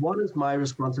 But what is my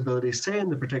responsibility, say in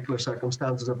the particular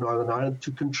circumstances of Northern Ireland,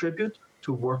 to contribute,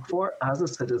 to work for, as a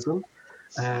citizen,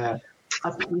 a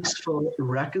peaceful,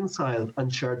 reconciled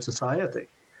and shared society?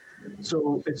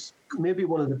 So it's maybe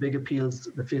one of the big appeals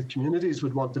the faith communities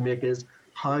would want to make is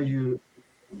how you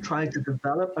try to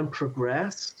develop and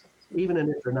progress, even in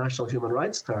international human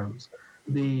rights terms,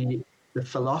 the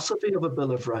philosophy of a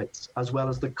Bill of Rights as well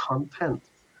as the content,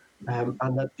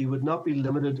 and that you would not be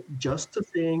limited just to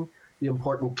saying the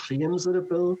important claims that a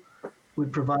bill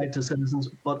would provide to citizens,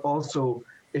 but also,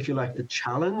 if you like, the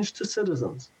challenge to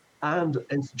citizens and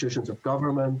institutions of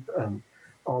government and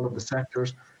all of the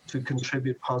sectors to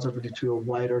contribute positively to a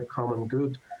wider common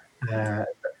good,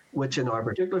 which in our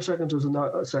particular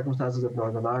circumstances of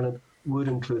Northern Ireland would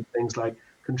include things like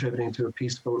contributing to a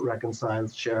peaceful,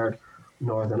 reconciled, shared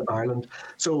Northern Ireland.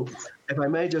 So if I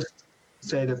may just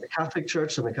say that the Catholic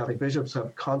Church and the Catholic bishops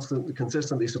have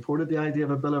consistently supported the idea of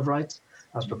a Bill of Rights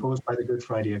as proposed by the Good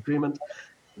Friday Agreement.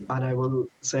 And I will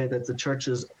say that the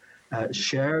churches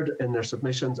shared in their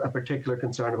submissions a particular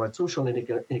concern about social and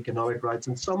economic rights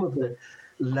and some of the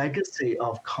legacy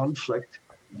of conflict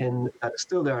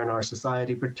still there in our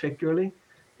society, particularly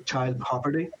child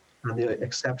poverty and the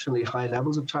exceptionally high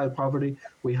levels of child poverty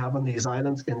we have on these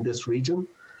islands in this region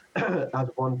as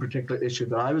one particular issue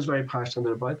that I was very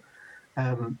passionate about.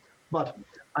 But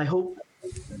I hope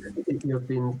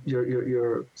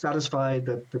you're satisfied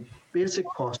that the basic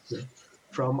posture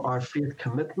from our faith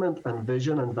commitment and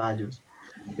vision and values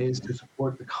is to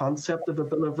support the concept of a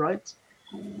Bill of Rights,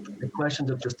 the questions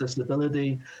of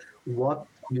justiciability, what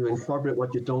you incorporate,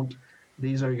 what you don't,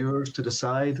 these are yours to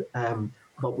decide.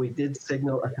 But we did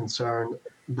signal a concern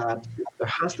that there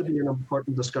has to be an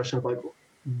important discussion about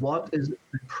what is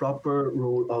the proper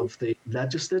role of the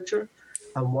legislature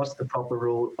and what's the proper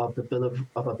role of a Bill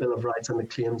of Rights and the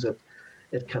claims that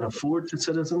it can afford to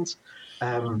citizens.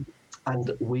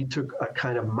 And we took a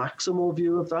kind of maximal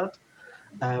view of that.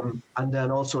 And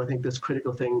then also I think this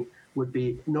critical thing would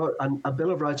be a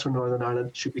Bill of Rights for Northern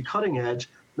Ireland should be cutting edge,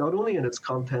 not only in its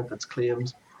content, its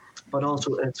claims, but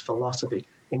also in its philosophy,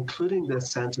 including this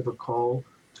sense of a call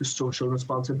to social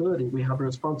responsibility. We have a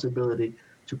responsibility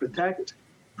to protect,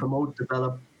 promote,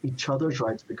 develop each other's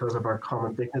rights because of our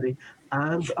common dignity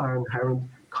and our inherent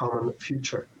common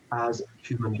future as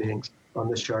human beings on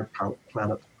this shared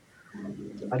planet.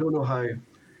 I don't know how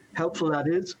helpful that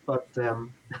is, but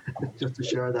just to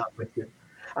share that with you.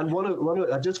 And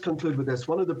I just conclude with this.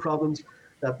 One of the problems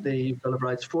that the Bill of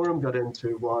Rights Forum got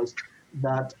into was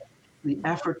that the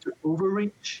effort to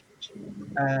overreach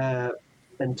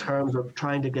in terms of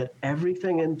trying to get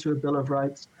everything into a Bill of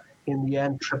Rights in the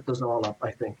end tripped us all up,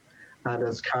 I think. And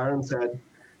as Karen said,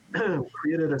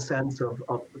 created a sense of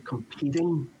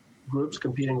competing groups,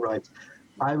 competing rights.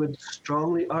 I would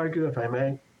strongly argue, if I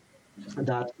may,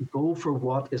 that go for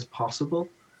what is possible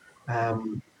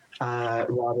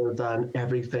rather than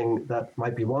everything that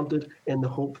might be wanted, in the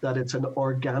hope that it's an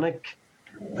organic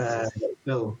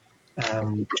bill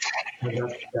and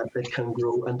that it can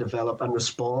grow and develop and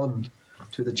respond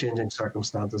to the changing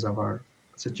circumstances of our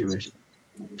situation.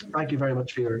 Thank you very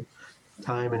much for your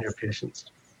time and your patience.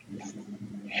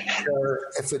 Sure,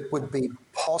 if it would be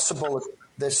possible at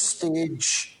this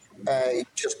stage,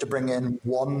 just to bring in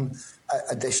one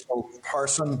additional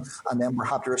person, and then we're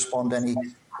happy to respond to any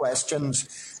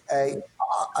questions.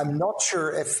 I'm not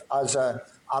sure if, as an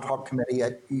ad hoc committee,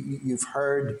 you've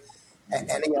heard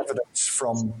any evidence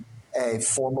from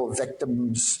formal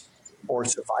victims or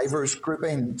survivors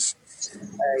groupings.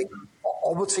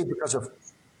 Obviously, because of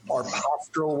our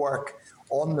pastoral work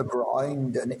on the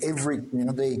ground in every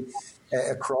community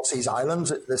across this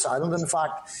island, in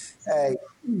fact,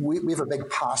 we have a big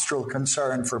pastoral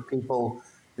concern for people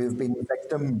who've been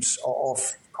victims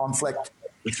of conflict,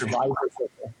 survivors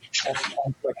of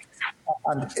conflict.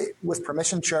 And with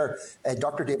permission, Chair,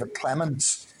 Dr. David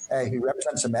Clements, who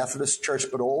represents the Methodist Church,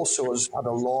 but also has had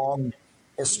a long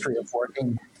history of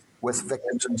working with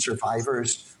victims and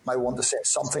survivors, might want to say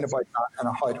something about that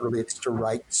and how it relates to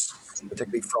rights,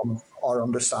 particularly from our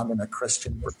understanding, a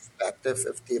Christian perspective,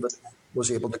 if David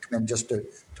was able to come in just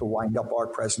to wind up our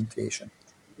presentation.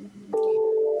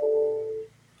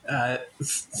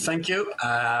 Thank you.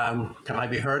 Can I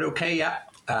be heard okay? Yeah.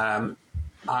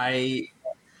 I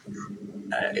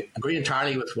agree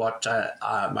entirely with what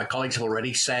my colleagues have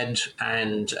already said,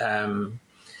 and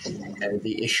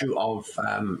the issue of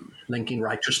linking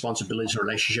rights, responsibilities, and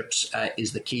relationships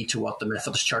is the key to what the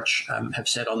Methodist Church have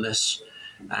said on this.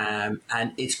 And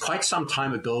it's quite some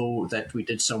time ago that we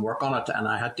did some work on it, and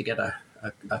I had to get a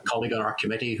colleague on our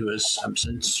committee who has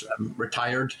since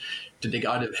retired to dig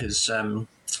out of his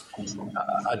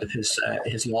out of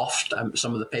his loft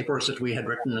some of the papers that we had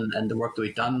written and the work that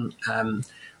we'd done,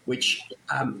 which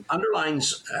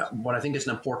underlines what I think is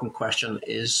an important question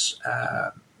is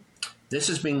this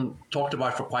has been talked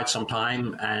about for quite some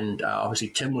time, and obviously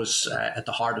Tim was at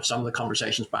the heart of some of the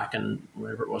conversations back in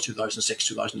whatever it was, 2006,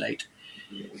 2008.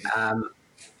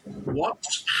 What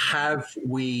have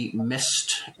we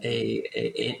missed in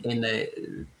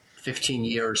the 15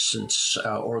 years since,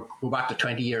 or go back to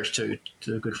 20 years to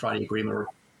the Good Friday Agreement, or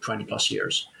 20 plus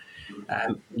years,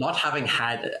 not having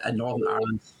had a Northern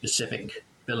Ireland specific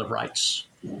Bill of Rights?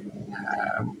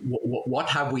 What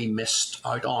have we missed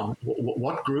out on?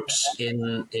 What groups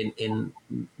in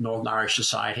Northern Irish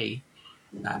society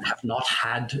have not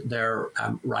had their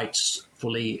rights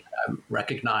fully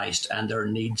recognised and their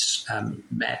needs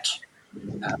met?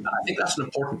 I think that's an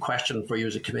important question for you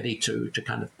as a committee to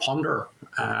kind of ponder.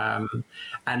 And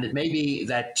it may be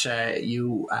that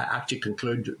you actually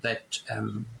conclude that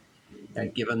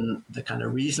given the kind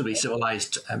of reasonably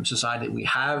civilised society we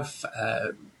have,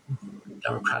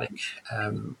 democratic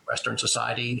Western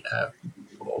society,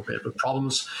 albeit with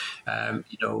problems,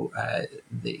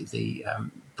 the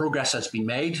progress has been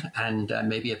made, and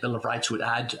maybe a Bill of Rights would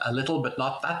add a little, but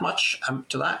not that much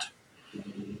to that.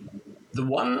 The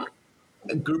one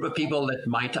group of people that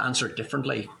might answer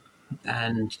differently,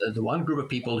 and the one group of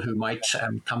people who might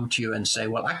come to you and say,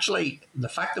 well, actually, the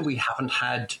fact that we haven't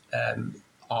had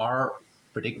our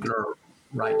particular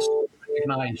rights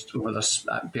recognised over this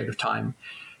period of time,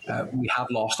 we have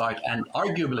lost out. And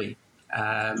arguably,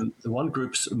 the one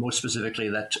group most specifically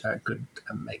that could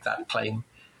make that claim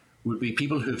would be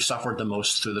people who've suffered the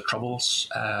most through the Troubles.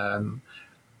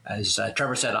 As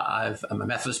Trevor said, I'm a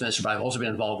Methodist minister, but I've also been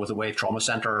involved with the Wave Trauma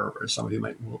Centre, as some of you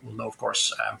will know, of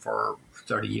course, for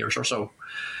 30 years or so.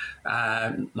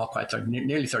 Not quite 30,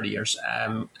 nearly 30 years.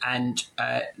 And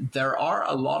there are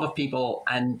a lot of people,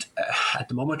 and at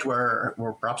the moment we're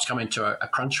perhaps coming to a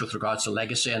crunch with regards to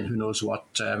legacy, and who knows what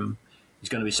is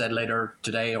going to be said later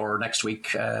today or next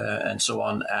week, and so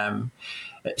on.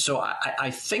 So I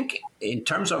think in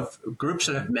terms of groups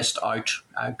that have missed out,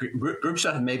 groups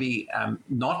that have maybe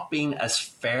not been as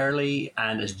fairly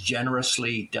and as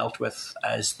generously dealt with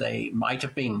as they might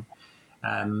have been,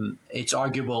 it's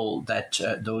arguable that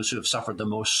those who have suffered the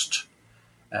most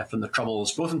from the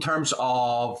Troubles, both in terms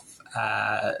of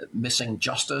missing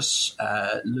justice,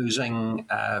 losing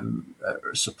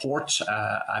support.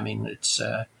 I mean, it's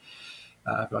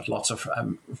I've got lots of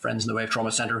friends in the Wave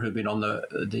Trauma Centre who've been on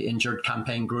the injured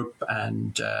campaign group,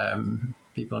 and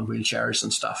people in wheelchairs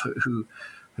and stuff who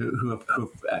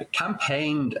have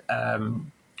campaigned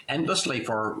endlessly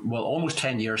for, well, almost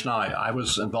 10 years now. I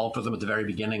was involved with them at the very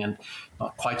beginning, and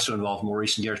not quite so involved in more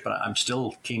recent years, but I'm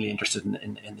still keenly interested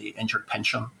in the injured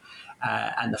pension.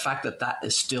 And the fact that that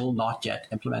is still not yet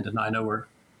implemented. Now, I know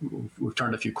we've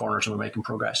turned a few corners and we're making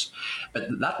progress, but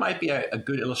that might be a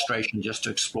good illustration just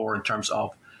to explore in terms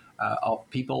of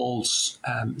people's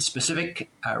specific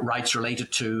rights related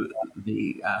to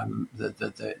the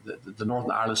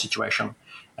Northern Ireland situation,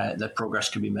 that progress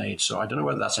can be made. So I don't know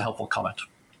whether that's a helpful comment.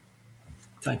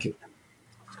 Thank you.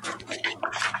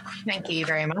 Thank you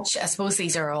very much. I suppose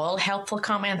these are all helpful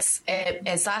comments.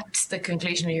 Is that the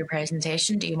conclusion of your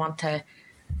presentation? Do you want to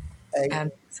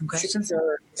some questions?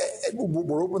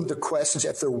 We're open to questions.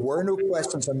 If there were no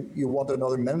questions and you want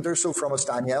another minute or so from us,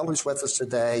 Danielle, who's with us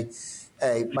today,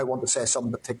 might want to say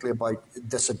something particularly about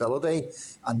disability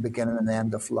and beginning and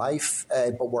end of life.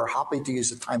 But we're happy to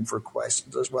use the time for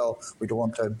questions as well. We don't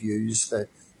want to abuse the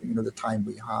time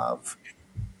we have.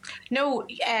 No,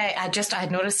 I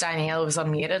had noticed Danielle was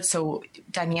unmuted. So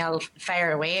Danielle,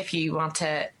 fire away if you want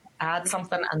to add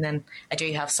something, and then I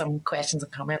do have some questions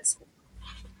and comments.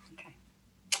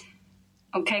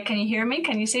 Okay, can you hear me?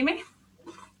 Can you see me?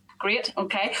 Great.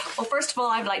 Okay. Well, first of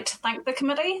all, I'd like to thank the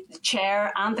committee, the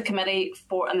chair and the committee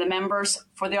and the members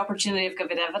for the opportunity of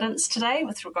giving evidence today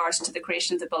with regards to the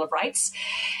creation of the Bill of Rights.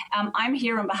 I'm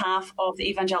here on behalf of the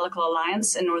Evangelical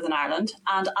Alliance in Northern Ireland,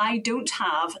 and I don't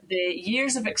have the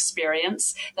years of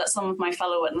experience that some of my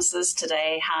fellow witnesses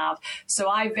today have. So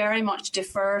I very much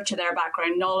defer to their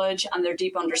background knowledge and their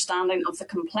deep understanding of the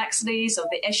complexities of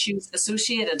the issues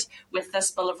associated with this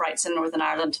Bill of Rights in Northern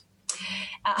Ireland.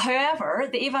 However,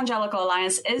 the Evangelical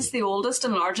Alliance is the oldest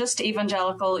and largest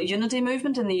evangelical unity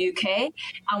movement in the UK,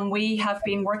 and we have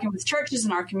been working with churches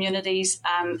in our communities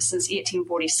since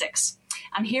 1846.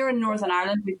 And here in Northern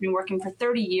Ireland, we've been working for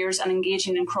 30 years and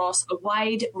engaging across a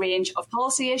wide range of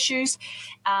policy issues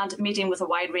and meeting with a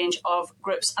wide range of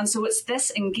groups. And so it's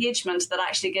this engagement that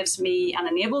actually gives me and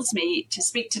enables me to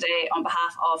speak today on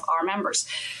behalf of our members.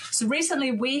 So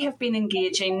recently we have been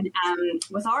engaging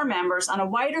with our members and a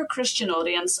wider Christian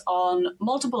audience on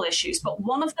multiple issues, but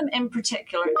one of them in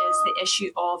particular is the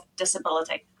issue of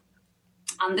disability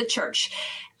and the church.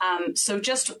 So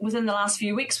just within the last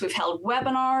few weeks, we've held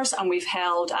webinars and we've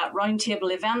held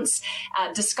roundtable events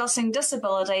discussing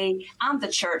disability and the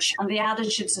church and the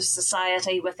attitudes of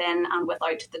society within and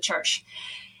without the church.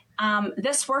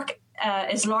 This work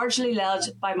is largely led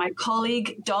by my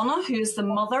colleague Donna, who is the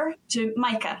mother to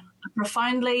Micah, a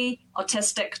profoundly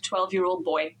autistic 12-year-old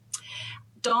boy.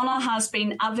 Donna has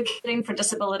been advocating for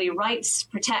disability rights,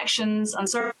 protections and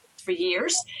services for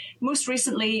years, most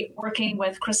recently working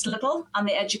with Chris Little and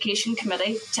the Education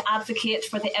Committee to advocate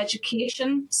for the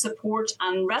education, support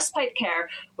and respite care,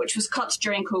 which was cut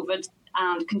during COVID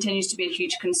and continues to be a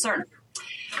huge concern.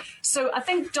 So I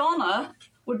think Donna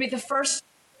would be the first.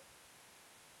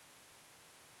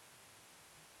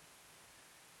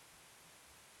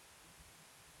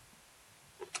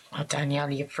 Oh,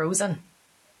 Danielle, you've frozen.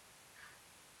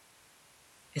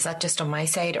 Is that just on my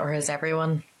side or is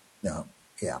everyone? No,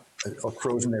 yeah,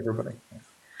 frozen everybody.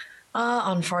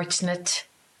 Unfortunate.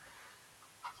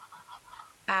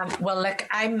 Well, look,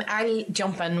 I'll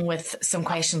jump in with some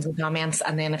questions and comments,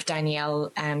 and then if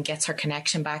Danielle gets her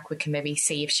connection back, we can maybe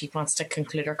see if she wants to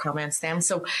conclude her comments then.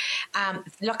 So,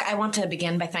 look, I want to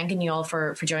begin by thanking you all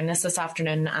for joining us this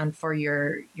afternoon and for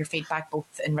your feedback,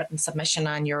 both in written submission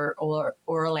and your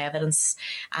oral evidence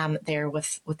there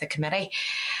with the committee.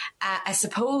 I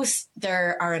suppose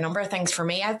there are a number of things for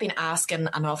me. I've been asking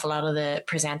an awful lot of the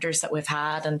presenters that we've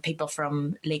had and people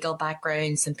from legal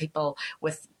backgrounds and people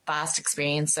with vast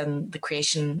experience in the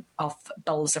creation of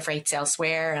bills of rights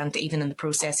elsewhere and even in the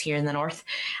process here in the north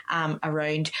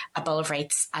around a bill of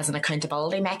rights as an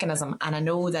accountability mechanism. And I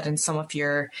know that in some of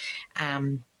your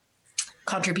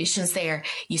contributions there,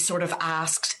 you sort of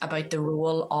asked about the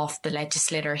role of the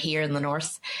legislator here in the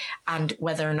north and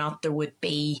whether or not there would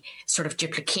be sort of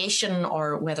duplication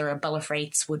or whether a bill of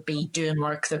rights would be doing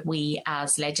work that we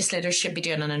as legislators should be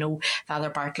doing. And I know Father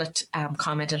Bartlett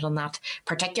commented on that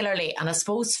particularly. And I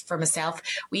suppose for myself,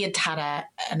 we had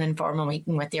an informal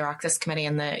meeting with the Oireachtas Committee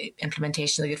on the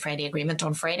implementation of the Good Friday Agreement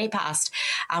on Friday past.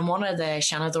 And one of the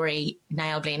Shanadori,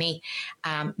 Niall Blaney,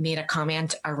 made a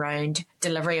comment around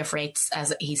delivery of rights,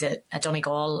 as he's a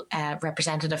Donegal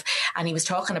representative, and he was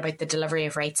talking about the delivery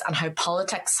of rights and how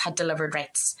politics had delivered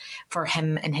rights for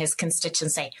him in his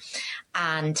constituency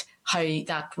and how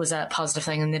that was a positive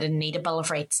thing and they didn't need a Bill of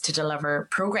Rights to deliver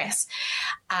progress.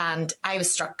 And I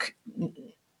was struck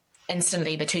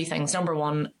instantly by two things. Number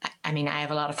one, I mean, I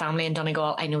have a lot of family in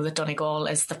Donegal. I know that Donegal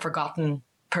is the forgotten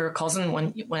poor cousin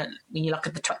when you look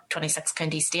at the 26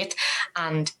 county state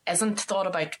and isn't thought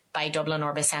about by Dublin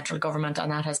or by central government,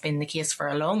 and that has been the case for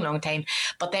a long time.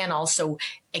 But then also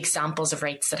examples of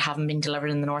rights that haven't been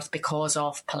delivered in the north because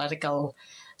of political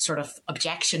sort of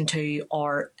objection to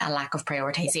or a lack of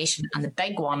prioritisation. And the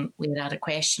big one, we had a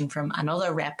question from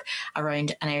another rep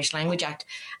around an Irish Language Act,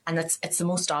 and it's the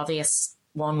most obvious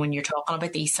one when you're talking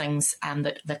about these things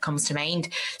that comes to mind.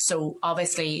 So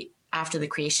obviously, after the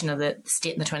creation of the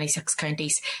state in the 26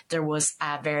 counties, there was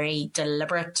a very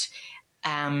deliberate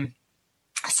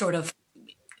sort of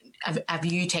a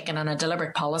view taken and a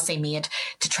deliberate policy made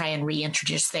to try and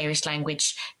reintroduce the Irish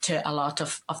language to a lot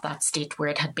of that state where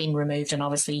it had been removed. And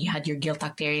obviously you had your Gaeltacht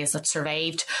Act areas that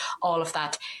survived all of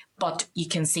that. But you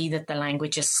can see that the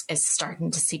language is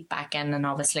starting to seep back in, and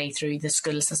obviously through the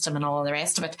school system and all the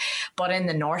rest of it. But in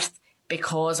the north,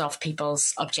 because of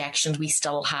people's objections, we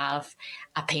still have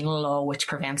a penal law which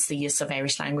prevents the use of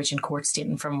Irish language in courts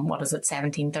dating from,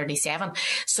 1737.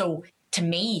 So to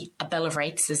me, a Bill of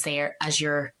Rights is there as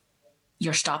your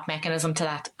stop mechanism to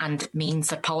that, and means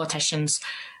that politicians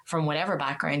from whatever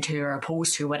background who are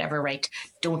opposed to whatever right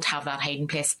don't have that hiding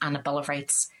place, and a Bill of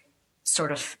Rights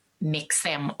sort of makes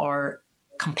them or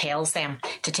compels them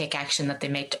to take action that they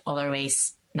might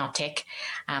otherwise not take.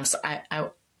 So I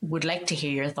would like to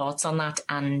hear your thoughts on that,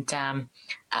 and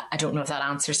I don't know if that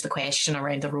answers the question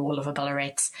around the role of a Bill of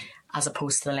Rights as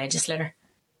opposed to the legislator.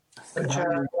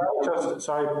 Chair,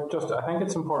 I think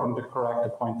it's important to correct the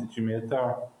point that you made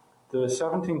there. The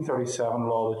 1737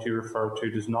 law that you referred to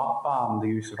does not ban the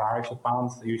use of Irish. It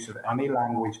bans the use of any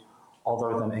language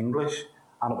other than English,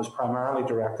 and it was primarily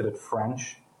directed at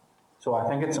French. So I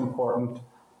think it's important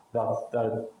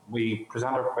that we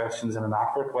present our questions in an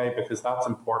accurate way, because that's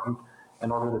important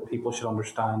in order that people should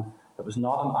understand it was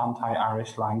not an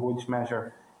anti-Irish language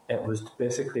measure. It was to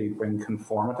basically bring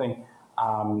conformity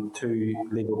to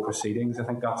legal proceedings. I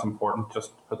think that's important, just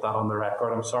to put that on the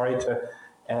record. I'm sorry to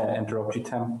interrupt you,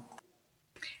 Tim.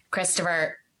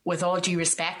 Christopher, with all due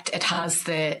respect, it has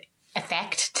the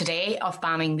effect today of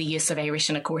banning the use of Irish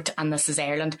in a court, and this is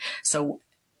Ireland. So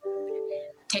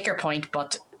take your point,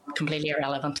 but completely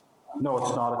irrelevant. No,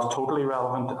 it's not. It's totally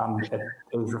relevant, and it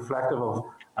is reflective of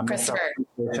a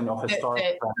misrepresentation of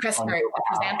historic. Christopher, the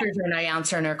presenters are now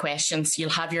answering our questions. You'll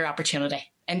have your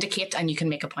opportunity. Indicate, and you can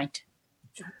make a point.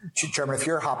 Chairman, if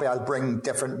you're happy, I'll bring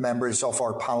different members of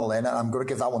our panel in. And I'm going to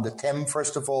give that one to Tim,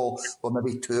 first of all. Well,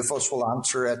 maybe two of us will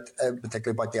answer it,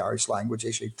 particularly about the Irish language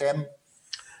issue. Tim?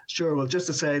 Sure. Well, just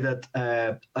to say that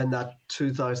in that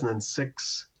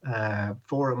 2006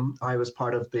 forum, I was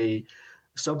part of the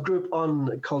subgroup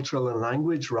on cultural and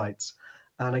language rights.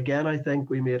 And again, I think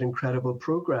we made incredible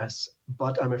progress.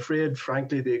 But I'm afraid,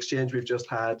 frankly, the exchange we've just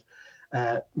had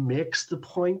makes the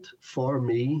point for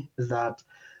me that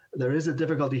there is a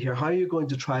difficulty here. How are you going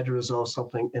to try to resolve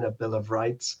something in a Bill of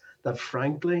Rights that,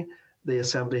 frankly, the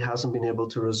Assembly hasn't been able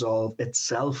to resolve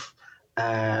itself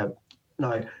now?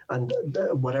 And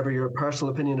whatever your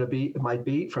personal opinion might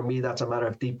be, for me, that's a matter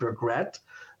of deep regret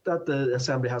that the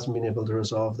Assembly hasn't been able to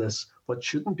resolve this, what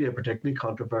shouldn't be a particularly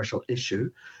controversial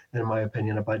issue, in my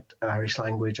opinion, about Irish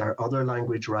language or other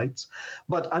language rights.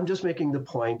 But I'm just making the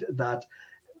point that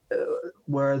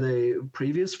where the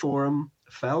previous forum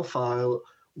fell foul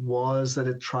was that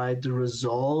it tried to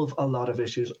resolve a lot of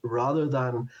issues rather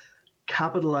than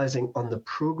capitalising on the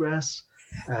progress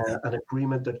and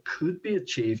agreement that could be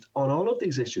achieved on all of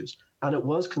these issues. And it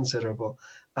was considerable.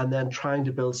 And then trying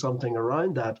to build something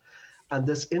around that. And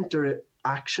this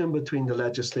interaction between the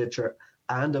legislature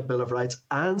and a Bill of Rights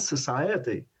and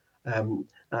society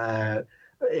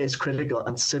is critical.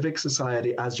 And civic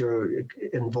society, as you're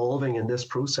involving in this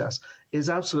process, is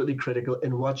absolutely critical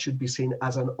in what should be seen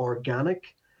as an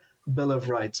organic Bill of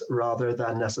Rights rather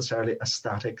than necessarily a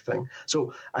static thing.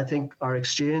 So I think our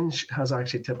exchange has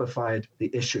actually typified the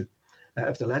issue.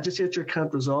 If the legislature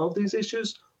can't resolve these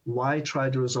issues, why try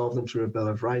to resolve them through a Bill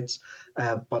of Rights?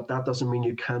 But that doesn't mean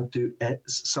you can't do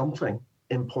something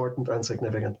important and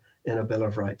significant in a Bill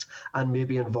of Rights and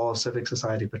maybe involve civic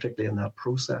society, particularly in that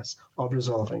process of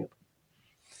resolving it.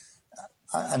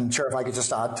 And Chair, if I could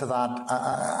just add to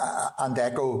that and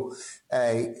echo,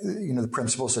 the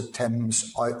principles that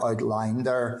Tim's outlined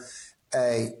there.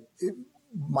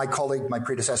 My colleague, my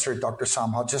predecessor, Dr.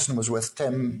 Sam Hutchison, was with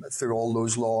Tim through all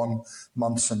those long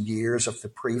months and years of the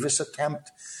previous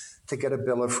attempt to get a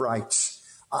Bill of Rights.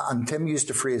 And Tim used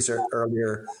a phrase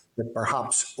earlier that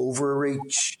perhaps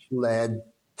overreach led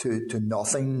to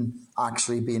nothing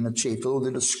actually being achieved, although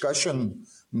the discussion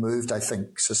moved, I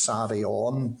think, society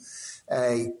on.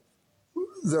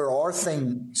 There are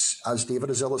things, as David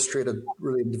has illustrated,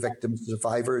 relating to victims and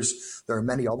survivors. There are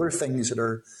many other things that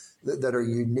are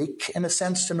unique, in a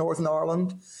sense, to Northern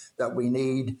Ireland, that we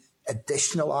need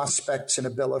additional aspects in a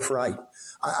Bill of Rights.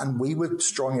 And we would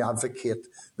strongly advocate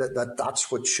that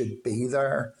that's what should be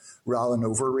there rather than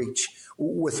overreach.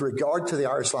 With regard to the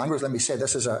Irish language, let me say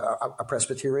this is a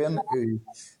Presbyterian who,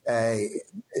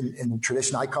 in the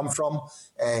tradition I come from,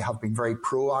 have been very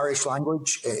pro-Irish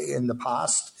language in the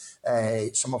past.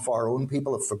 Some of our own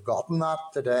people have forgotten that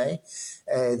today,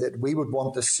 that we would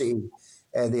want to see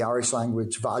the Irish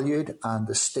language valued and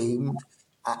esteemed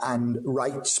and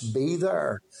rights be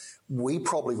there. We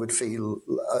probably would feel,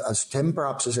 as Tim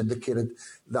perhaps has indicated,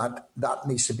 that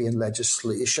needs to be in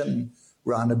legislation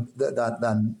rather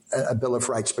than a Bill of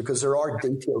Rights, because there are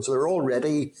details. There are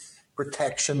already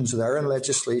protections there in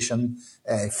legislation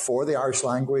for the Irish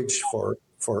language,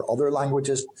 for other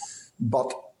languages.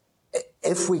 But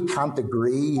if we can't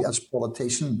agree as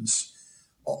politicians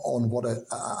on what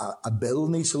a bill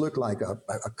needs to look like,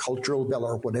 a cultural bill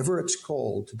or whatever it's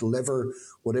called, to deliver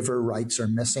whatever rights are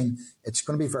missing, it's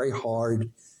going to be very hard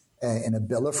in a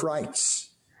Bill of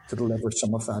Rights to deliver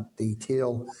some of that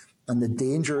detail. And the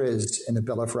danger is, in a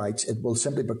Bill of Rights, it will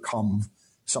simply become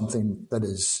something that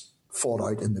is fought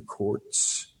out in the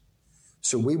courts.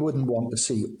 So we wouldn't want to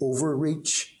see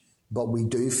overreach, but we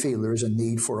do feel there is a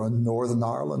need for a Northern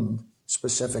Ireland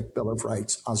specific Bill of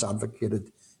Rights as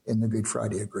advocated in the Good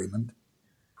Friday Agreement.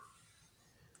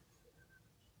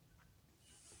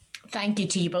 Thank you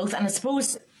to you both. And I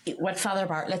suppose what Father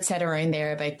Bartlett said around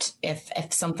there about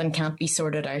if something can't be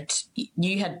sorted out,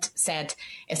 you had said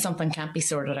if something can't be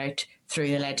sorted out through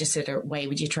the legislature, why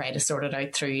would you try to sort it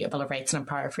out through a Bill of Rights? And I'm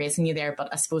paraphrasing you there, but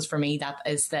I suppose for me that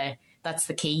is the That's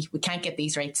the key. We can't get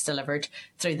these rights delivered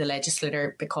through the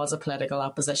legislator because of political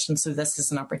opposition. So this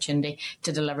is an opportunity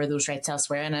to deliver those rights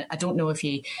elsewhere. And I don't know if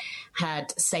you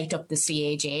had sight up the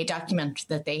CAJ document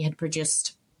that they had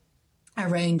produced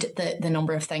around the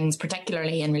number of things,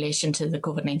 particularly in relation to the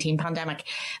COVID-19 pandemic,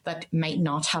 that might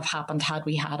not have happened had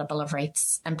we had a Bill of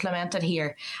Rights implemented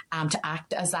here, to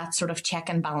act as that sort of check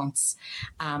and balance.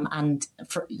 And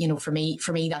for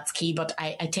me, that's key. But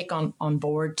I take on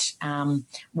board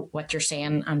what you're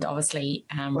saying, and obviously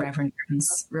Reverend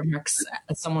Green's remarks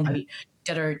as someone who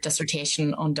did her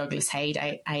dissertation on Douglas Hyde.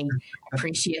 I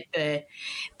appreciate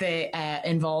the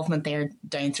involvement there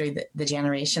down through the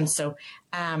generations. So.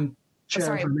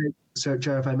 Chair,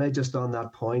 if I may, just on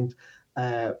that point,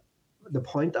 the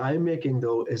point I'm making,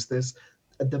 though, is this: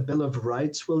 the Bill of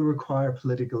Rights will require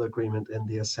political agreement in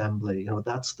the Assembly.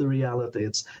 That's the reality.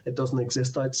 It doesn't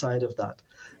exist outside of that.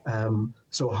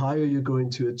 So how are you going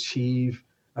to achieve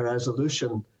a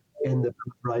resolution in the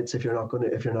Bill of Rights if you're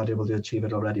not able to achieve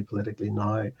it already politically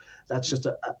now? That's just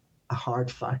a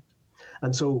hard fact.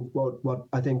 And so what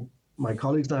I think my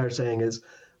colleagues now are saying is,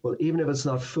 well, even if it's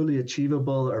not fully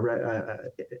achievable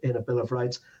in a Bill of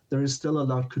Rights, there is still a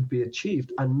lot could be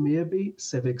achieved, and maybe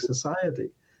civic society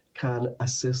can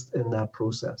assist in that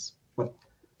process. But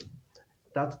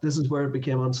this is where it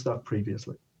became unstuck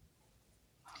previously.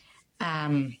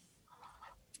 No,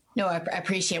 I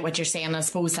appreciate what you're saying. I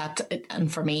suppose that,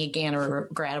 and for me, again, a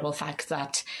regrettable fact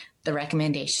that the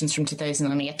recommendations from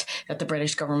 2008 that the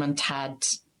British government had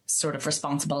sort of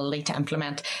responsibility to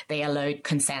implement, they allowed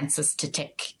consensus to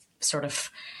take sort of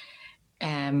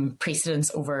precedence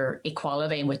over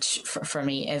equality, which for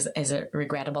me is a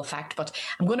regrettable fact. But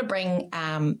I'm going to bring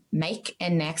Mike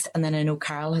in next, and then I know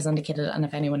Carol has indicated, and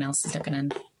if anyone else is looking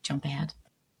in, jump ahead.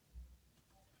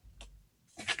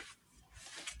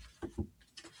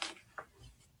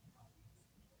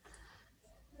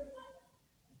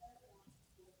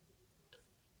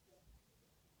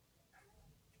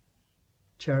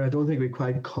 Chair, I don't think we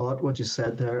quite caught what you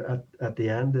said there at the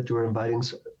end, that you were inviting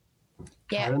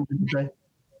Karen, did you say?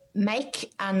 Mike,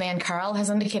 and then Carol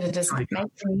has indicated this. Mike,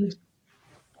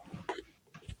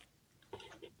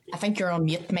 I think you're on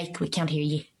mute, Mike. We can't hear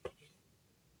you.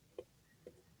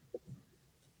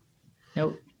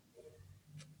 No.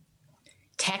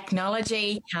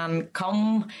 Technology can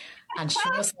come and show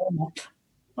us all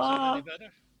up. Any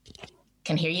better?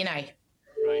 Can hear you now.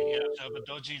 Right, yeah. I have a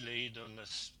dodgy lead on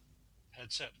this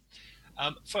headset.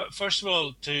 First of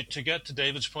all, to get to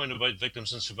David's point about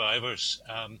victims and survivors,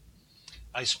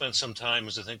 I spent some time,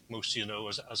 as I think most of you know,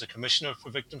 as a commissioner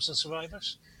for victims and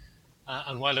survivors.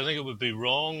 And while I think it would be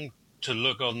wrong to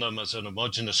look on them as an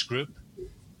homogenous group,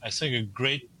 I think a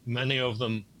great many of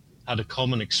them had a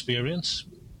common experience,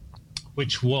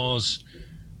 which was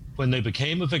when they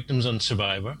became a victim and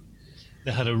survivor,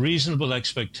 they had a reasonable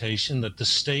expectation that the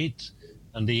state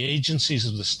and the agencies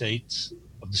of the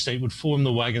state would form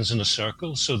the wagons in a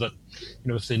circle, so that,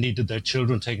 if they needed their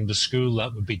children taken to school,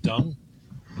 that would be done.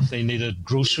 If they needed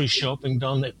grocery shopping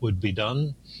done, it would be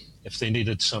done. If they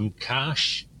needed some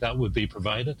cash, that would be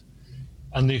provided.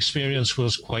 And the experience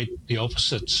was quite the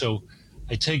opposite. So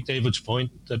I take David's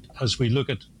point that as we look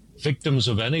at victims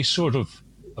of any sort of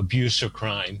abuse or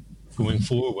crime going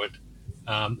forward,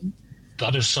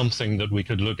 that is something that we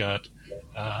could look at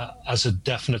as a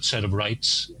definite set of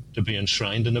rights to be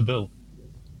enshrined in a bill.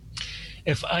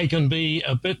 If I can be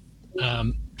a bit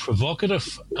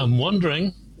provocative, I'm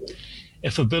wondering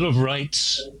if a Bill of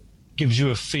Rights gives you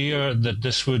a fear that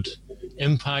this would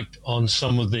impact on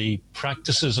some of the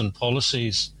practices and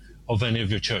policies of any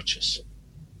of your churches.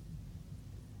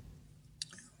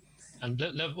 And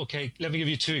let me give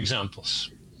you two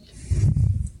examples.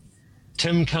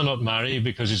 Tim cannot marry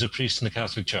because he's a priest in the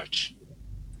Catholic Church.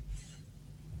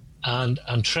 And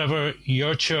Trevor,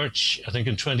 your church, I think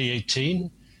in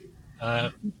 2018,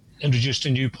 introduced a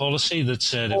new policy that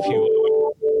said if you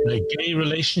are in a gay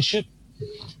relationship,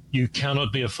 you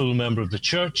cannot be a full member of the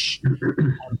church,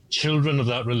 and children of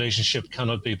that relationship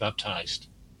cannot be baptized.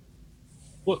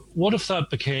 What if that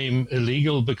became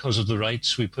illegal because of the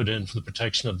rights we put in for the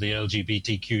protection of the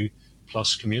LGBTQ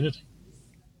plus community?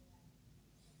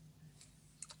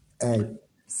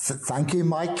 Thank you,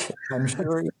 Mike. I'm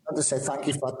sure you want to say thank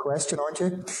you for that question, aren't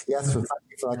you? Yes, well, thank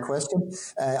you for that question.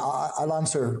 I'll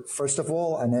answer first of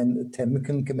all, and then Tim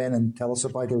can come in and tell us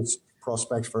about his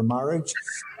prospects for marriage.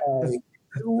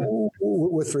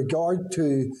 With regard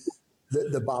to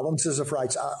the balances of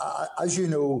rights, as you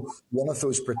know, one of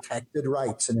those protected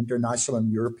rights in international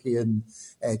and European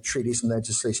treaties and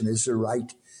legislation is the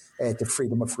right to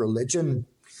freedom of religion.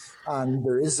 And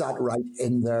there is that right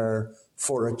in there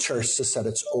for a church to set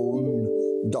its own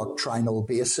doctrinal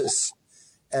basis.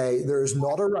 There is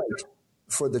not a right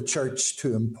for the church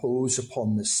to impose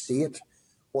upon the state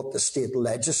what the state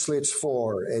legislates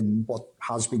for in what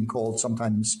has been called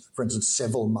sometimes, for instance,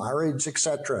 civil marriage,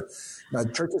 etc. Now,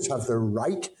 churches have the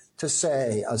right to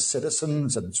say, as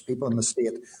citizens and as people in the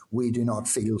state, we do not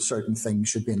feel certain things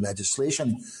should be in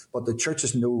legislation, but the church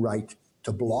has no right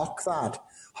to block that.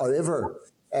 However,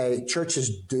 churches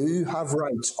do have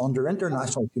rights under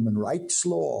international human rights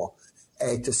law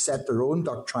to set their own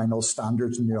doctrinal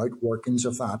standards and the outworkings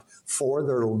of that for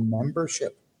their own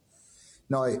membership.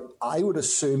 Now, I would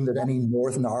assume that any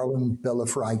Northern Ireland Bill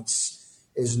of Rights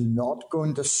is not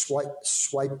going to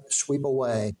sweep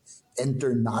away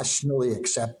internationally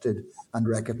accepted and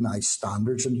recognised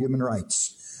standards in human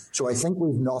rights. So I think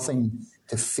we've nothing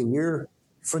to fear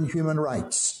from human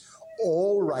rights.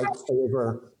 All rights,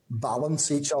 however,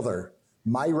 balance each other.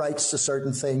 My rights to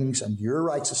certain things and your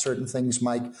rights to certain things,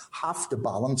 Mike, have to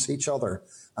balance each other.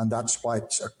 And that's why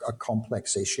it's a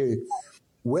complex issue.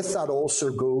 With that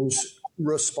also goes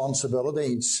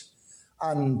responsibilities.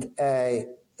 And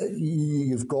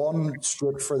you've gone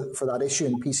straight for that issue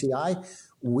in PCI.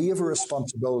 We have a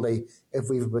responsibility, if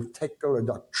we have a particular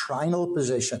doctrinal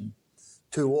position,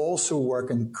 to also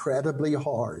work incredibly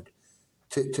hard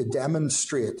to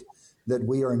demonstrate that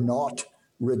we are not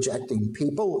rejecting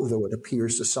people, though it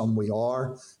appears to some we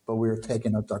are, but we're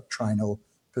taking a doctrinal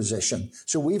position.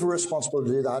 So we have a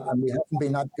responsibility to do that, and we haven't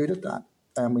been that good at that.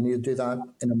 And we need to do that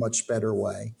in a much better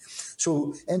way.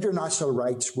 So international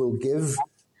rights will give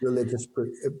religious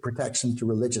protection to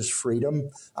religious freedom,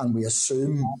 and we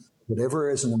assume whatever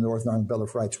is in the Northern Ireland Bill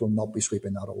of Rights will not be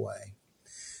sweeping that away.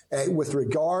 With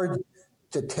regard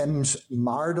to Tim's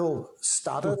marital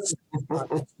status for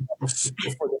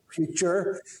the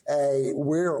future,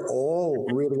 we're all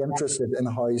really interested in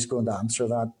how he's going to answer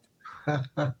that.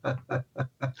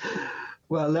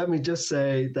 Well, let me just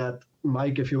say that,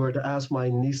 Mike, if you were to ask my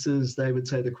nieces, they would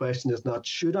say the question is not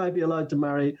should I be allowed to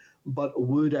marry, but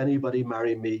would anybody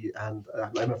marry me? And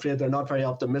I'm afraid they're not very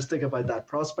optimistic about that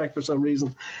prospect for some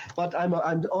reason. But I'm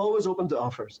always open to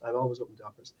offers. I'm always open to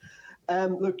offers.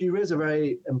 Look, you raise a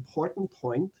very important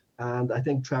point, and I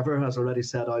think Trevor has already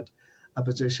set out a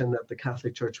position that the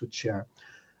Catholic Church would share.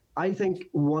 I think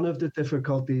one of the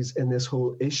difficulties in this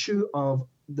whole issue of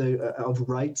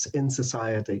rights in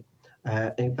society,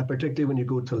 particularly when you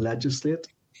go to legislate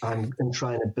and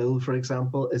try a bill, for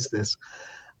example, is this.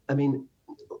 I mean,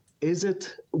 is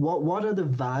it what are the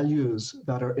values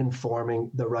that are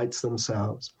informing the rights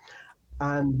themselves?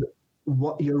 And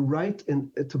what you're right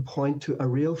to point to a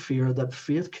real fear that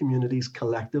faith communities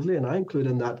collectively, and I include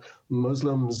in that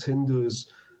Muslims,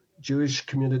 Hindus, Jewish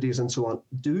communities, and so on,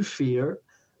 do fear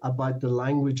about the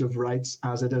language of rights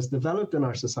as it is developed in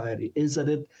our society, is that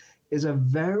it is a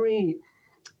very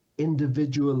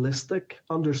individualistic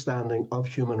understanding of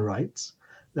human rights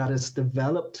that is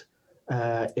developed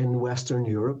in Western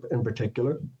Europe in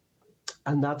particular.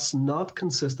 And that's not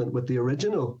consistent with the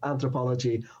original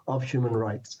anthropology of human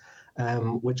rights,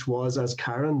 which was, as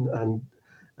Karen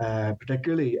and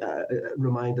particularly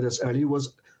reminded us earlier,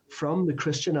 was from the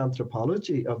Christian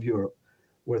anthropology of Europe,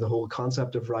 where the whole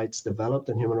concept of rights developed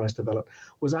and human rights developed,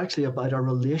 was actually about a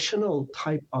relational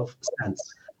type of sense,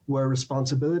 where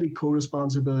responsibility,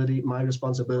 co-responsibility, my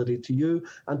responsibility to you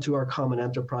and to our common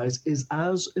enterprise is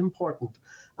as important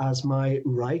as my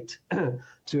right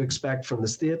to expect from the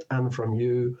state and from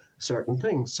you certain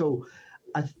things. So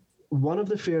one of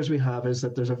the fears we have is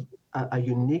that there's a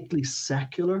uniquely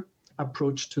secular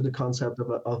approach to the concept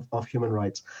of human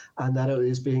rights, and that it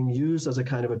is being used as a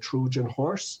kind of a Trojan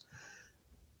horse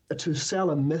to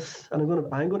sell a myth, and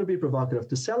I'm going to be provocative,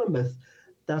 to sell a myth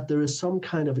that there is some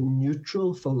kind of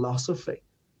neutral philosophy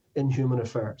in human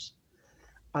affairs.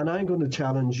 And I'm going to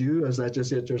challenge you as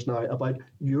legislators now about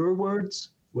your words,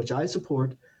 which I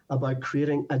support, about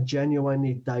creating a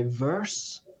genuinely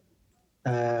diverse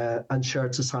and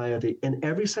shared society in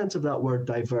every sense of that word,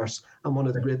 diverse. And one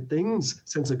of the great things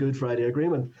since the Good Friday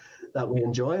Agreement that we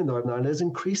enjoy in Northern Ireland is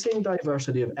increasing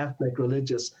diversity of ethnic,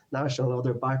 religious, national, and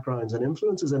other backgrounds and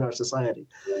influences in our society.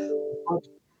 But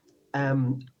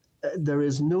there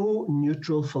is no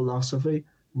neutral philosophy,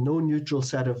 no neutral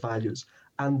set of values.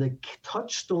 And the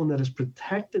touchstone that has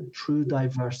protected true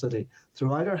diversity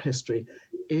throughout our history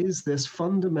is this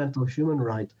fundamental human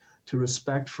right to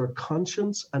respect for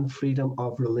conscience and freedom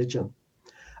of religion.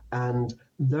 And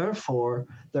therefore,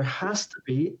 there has to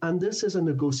be, and this is a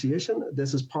negotiation,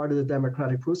 this is part of the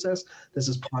democratic process, this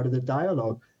is part of the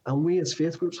dialogue, and we as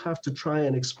faith groups have to try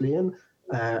and explain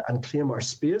and claim our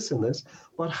space in this,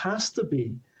 but has to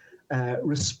be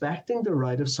respecting the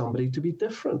right of somebody to be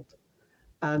different.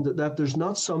 and that there's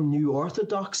not some new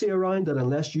orthodoxy around that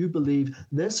unless you believe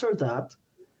this or that,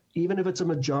 even if it's a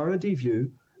majority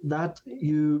view, that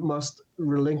you must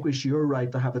relinquish your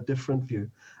right to have a different view.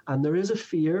 And there is a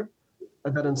fear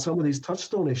that in some of these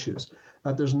touchstone issues,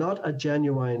 that there's not a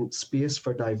genuine space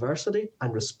for diversity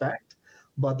and respect,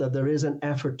 but that there is an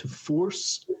effort to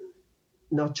force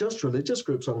not just religious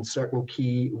groups on certain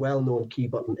key, well-known key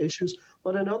button issues,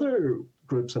 but in other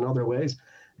groups in other ways,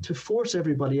 to force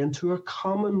everybody into a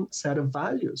common set of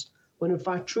values. When in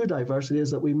fact, true diversity is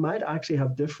that we might actually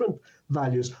have different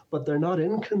values, but they're not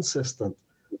inconsistent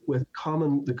with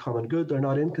the common good. They're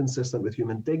not inconsistent with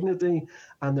human dignity,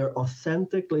 and they're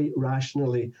authentically,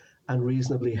 rationally, and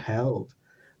reasonably held.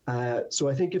 So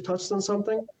I think you've touched on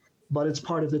something, but it's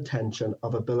part of the tension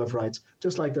of a Bill of Rights.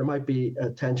 Just like there might be a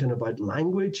tension about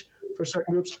language for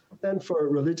certain groups, then for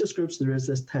religious groups, there is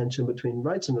this tension between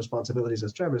rights and responsibilities,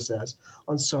 as Trevor says,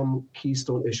 on some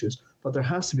keystone issues. But there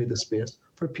has to be the space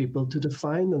for people to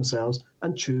define themselves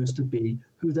and choose to be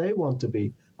who they want to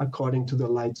be, according to the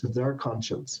lights of their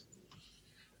conscience.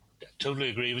 I totally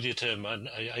agree with you, Tim. And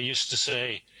I used to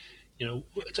say,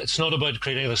 it's not about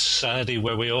creating a society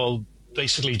where we all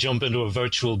basically jump into a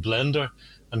virtual blender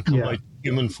and come out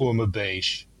human form of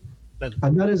beige.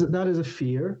 And that is a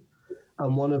fear.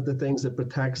 And one of the things that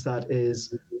protects that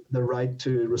is the right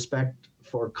to respect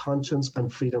for conscience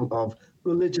and freedom of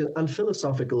religion and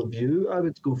philosophical view, I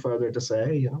would go further to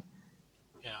say,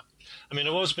 Yeah. I mean,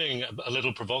 I was being a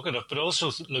little provocative, but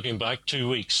also looking back 2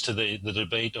 weeks to the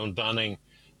debate on banning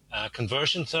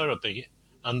conversion therapy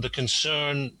and the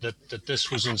concern that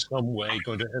this was in some way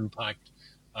going to impact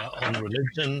on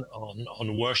religion,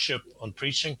 on worship, on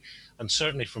preaching. And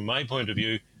certainly from my point of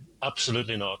view,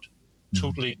 absolutely not.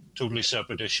 Totally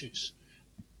separate issues.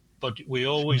 But we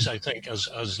always, I think,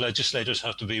 as legislators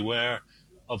have to be aware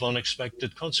of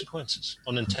unexpected consequences,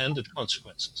 unintended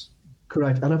consequences.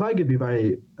 Correct. And if I could be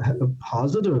very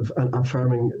positive and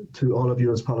affirming to all of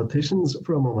you as politicians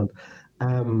for a moment,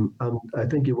 and I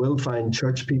think you will find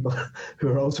church people who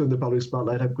are also in the public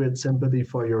spotlight have great sympathy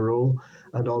for your role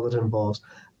and all that it involves,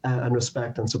 and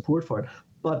respect and support for it.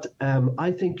 But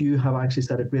I think you have actually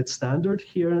set a great standard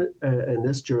here in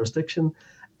this jurisdiction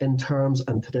in terms,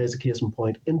 and today's a case in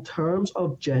point, in terms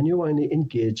of genuinely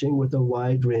engaging with a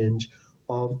wide range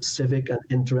of civic and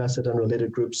interested and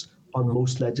related groups on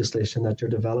most legislation that you're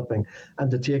developing.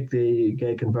 And to take the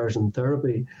gay conversion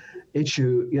therapy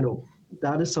issue,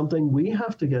 that is something we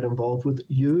have to get involved with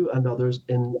you and others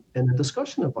in a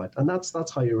discussion about. And that's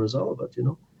how you resolve it,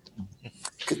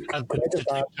 Could I just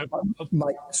add,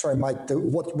 Mike,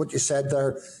 what you said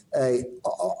there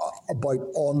about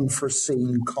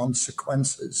unforeseen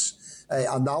consequences,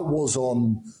 and that was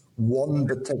on one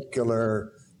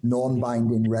particular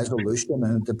non-binding resolution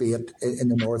in a debate in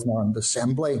the Northern Ireland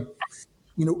Assembly.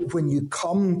 When you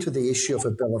come to the issue of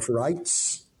a Bill of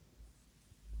Rights,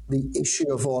 the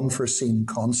issue of unforeseen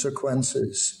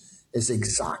consequences is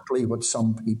exactly what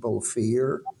some people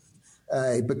fear,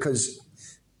 because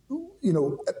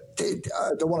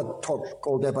I don't want to talk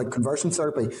all day about conversion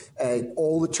therapy.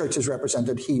 All the churches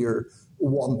represented here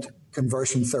want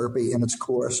conversion therapy in its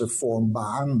coercive form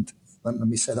banned. Let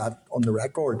me say that on the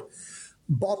record.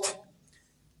 But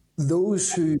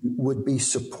those who would be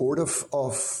supportive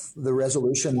of the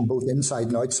resolution, both inside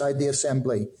and outside the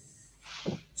Assembly,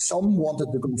 some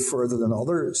wanted to go further than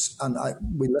others. And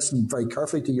we listened very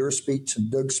carefully to your speech and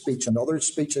Doug's speech and other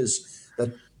speeches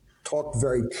that talked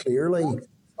very clearly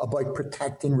about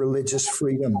protecting religious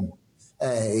freedom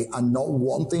and not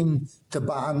wanting to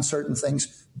ban certain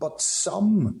things. But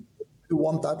some who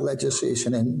want that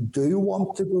legislation in do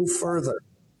want to go further.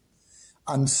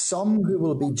 And some who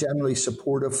will be generally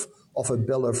supportive of a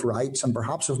Bill of Rights and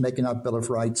perhaps of making that Bill of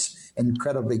Rights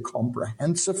incredibly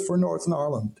comprehensive for Northern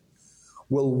Ireland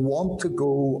will want to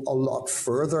go a lot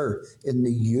further in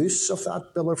the use of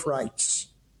that Bill of Rights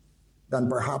than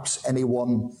perhaps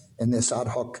anyone in this ad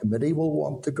hoc committee will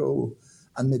want to go.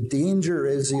 And the danger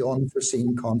is the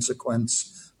unforeseen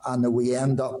consequence, and that we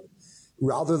end up,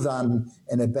 rather than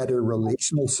in a better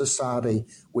relational society,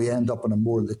 we end up in a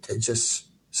more litigious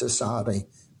society,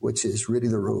 which is really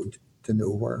the road to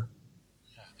nowhere.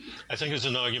 I think it's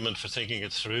an argument for thinking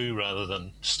it through rather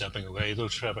than stepping away, though,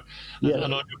 Trevor. Yeah.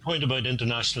 And on your point about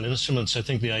international instruments, I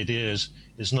think the idea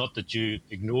is not that you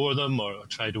ignore them or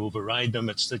try to override them,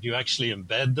 it's that you actually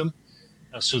embed them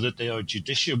so that they are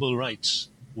justiciable rights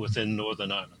within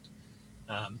Northern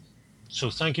Ireland. So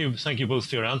thank you both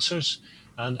for your answers.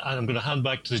 And I'm going to hand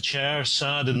back to the chair,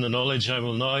 sad in the knowledge I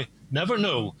will now never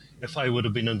know if I would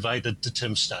have been invited to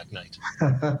Tim's Stack Night.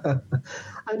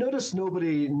 I noticed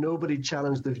nobody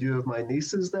challenged the view of my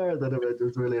nieces there, that it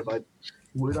was really about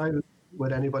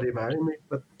would anybody marry me?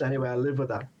 But anyway, I'll live with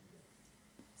that.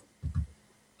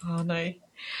 Oh no,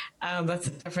 that's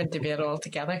a different debate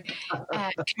altogether.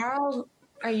 Carol,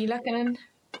 are you looking in?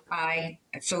 Aye.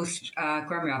 So,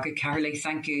 Grammiaka, Carly,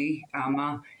 thank you,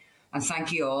 Emma, and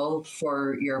thank you all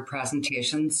for your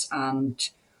presentations and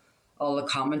all the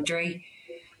commentary.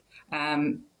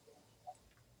 I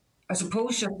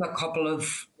suppose just a couple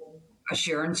of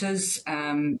assurances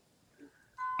and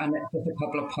just a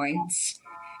couple of points.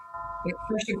 Like,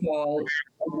 first of all,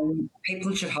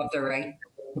 people should have the right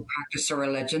to practice their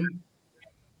religion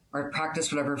or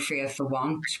practice whatever faith they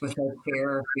want without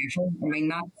fear or favor. I mean,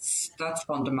 that's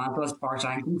fundamental as far as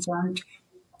I'm concerned.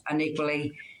 And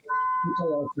equally,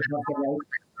 people also have the right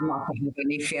not to have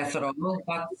any faith at all.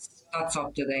 That's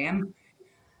up to them.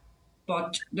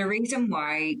 But the reason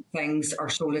why things are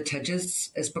so litigious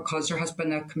is because there has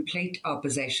been a complete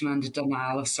opposition and a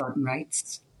denial of certain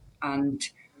rights. And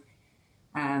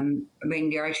I mean,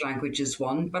 the Irish language is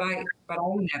one, but I live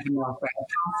in North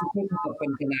Belfast, and people have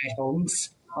been denied homes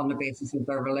on the basis of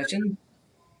their religion.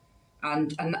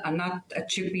 And that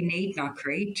it should be need, not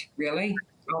creed, really.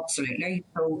 Absolutely.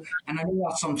 So, and I know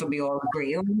that's something we all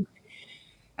agree on.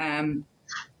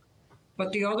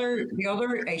 But the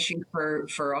other issue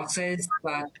for us is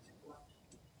that,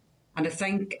 and I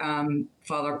think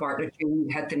Father Bartlett, you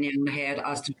hit the nail on the head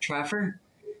as to Trevor.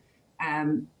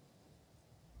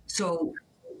 So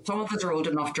some of us are old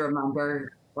enough to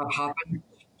remember what happened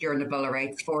during the Bill of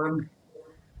Rights Forum,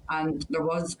 and there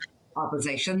was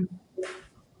opposition,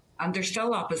 and there's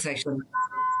still opposition.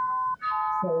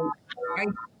 So I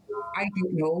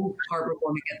don't know how we're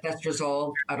going to get this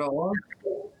resolved at all.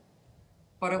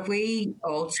 But if we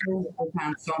also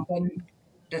present something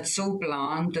that's so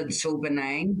bland and so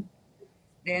benign,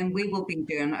 then we will be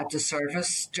doing a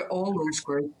disservice to all those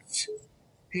groups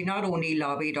who not only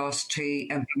lobbied us to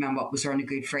implement what was on the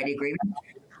Good Friday Agreement,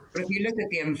 but if you look at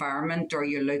the environment or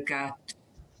you look at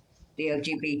the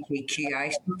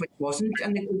LGBTQI stuff, which wasn't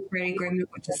in the Good Friday Agreement,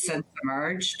 which has since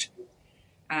emerged,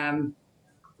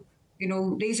 you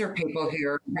know, these are people who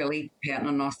are really betting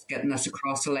on us getting this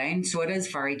across the line. So it is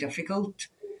very difficult.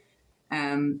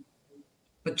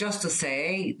 But just to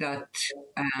say that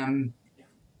I'm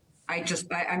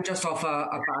just off a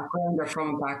background or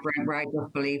from a background where I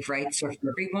just believe rights are for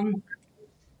everyone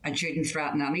and shouldn't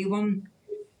threaten anyone.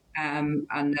 And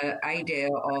the idea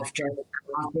of just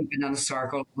being in a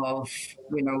circle of,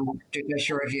 you know,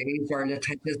 judicial reviews or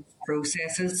litigious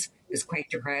processes is quite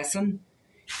depressing.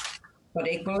 But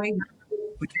equally,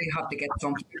 we do have to get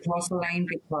something across the line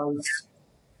because,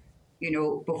 you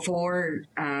know, before,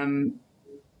 I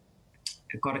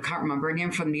can't remember her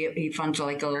name from the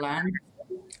Evangelical Land.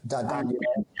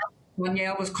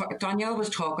 Danielle was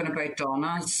talking about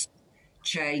Donna's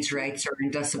child's rights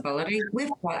around disability.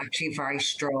 We've got actually very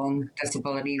strong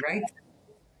disability rights.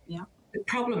 Yeah. The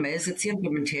problem is it's the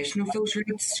implementation of those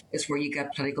rights is where you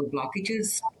get political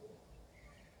blockages.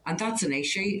 And that's an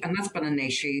issue, and that's been an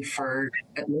issue for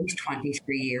at least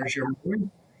 23 years or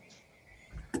more.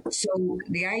 So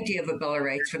the idea of a Bill of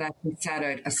Rights would actually set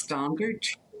out a standard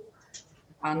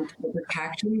and the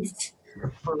protections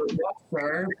for what's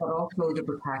there, but also the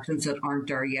protections that aren't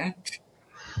there yet.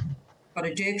 But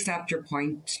I do accept your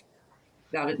point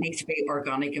that it needs to be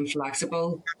organic and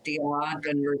flexible, add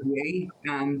and review,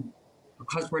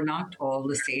 because we're not all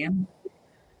the same.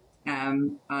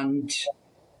 And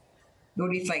the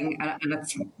only thing, and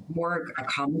it's more a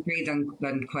commentary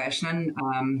than questioning,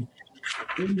 the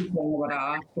only thing I would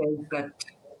ask is that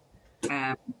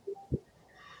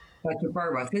you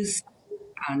bear with us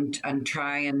and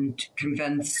try and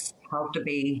help to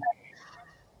be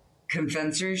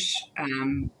convincers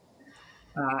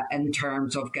in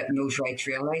terms of getting those rights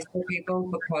realised for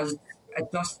people, because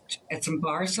it's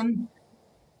embarrassing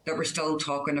that we're still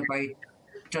talking about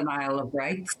denial of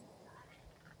rights.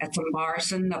 It's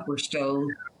embarrassing that we're still,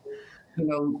 you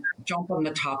know, jumping on the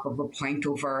top of a point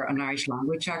over an Irish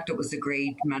Language Act that was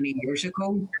agreed many years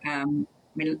ago. I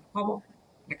mean,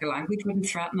 like a language wouldn't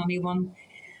threaten anyone.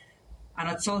 And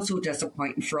it's also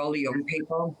disappointing for all the young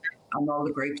people and all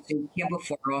the groups who came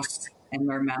before us in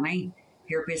their many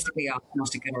who are basically asking us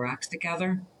to get our acts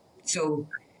together. So,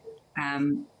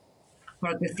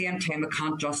 but at the same time, we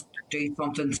can't just do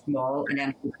something small and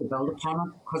then build upon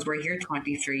it, because we're here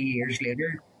 23 years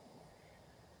later.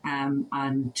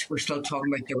 And we're still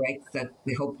talking about the rights that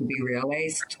we hope to be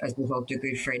realised as a result of the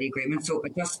Good Friday Agreement. So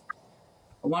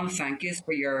I want to thank you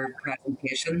for your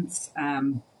presentations. I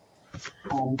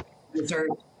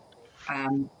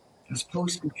I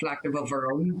suppose, reflective of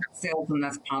our own selves on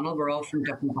this panel. We're all from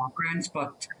different backgrounds,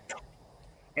 but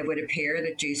it would appear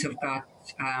that Jews have got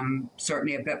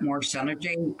certainly a bit more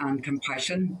synergy and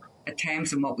compassion at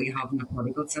times than what we have in the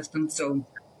political system. So,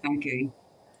 thank you.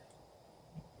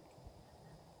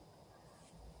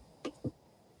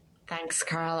 Thanks,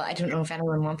 Carl. I don't know if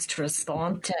anyone wants to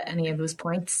respond to any of those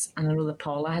points. And I know that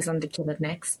Paula has indicated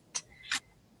next.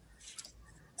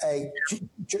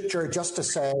 Just to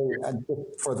say, and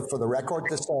for the record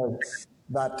to say,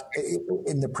 that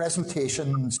in the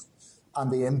presentations and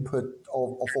the input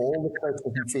of all the churches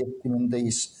and faith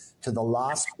communities to the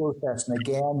last process, and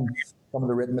again, some of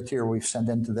the written material we've sent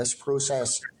into this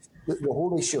process, the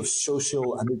whole issue of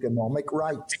social and economic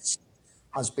rights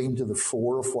has been to the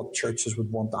fore of what churches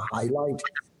would want to highlight.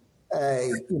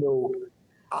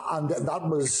 And that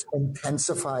was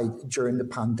intensified during the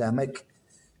pandemic.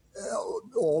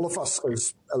 All of us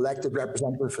as elected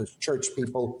representatives, as church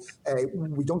people,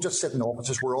 we don't just sit in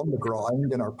offices, we're on the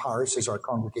ground in our parishes, our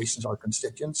congregations, our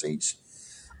constituencies.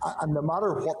 And no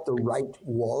matter what the right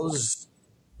was,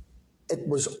 it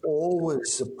was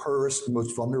always the poorest and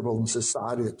most vulnerable in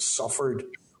society that suffered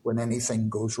when anything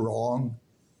goes wrong.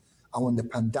 And when the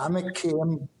pandemic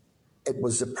came, it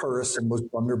was the poorest and most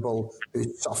vulnerable who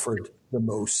suffered the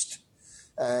most.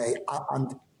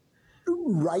 And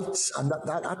rights, and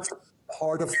that's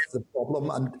part of the problem,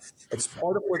 and it's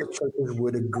part of where the churches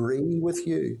would agree with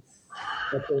you,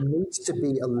 that there needs to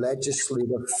be a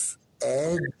legislative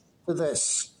edge to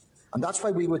this. And that's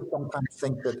why we would sometimes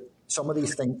think that some of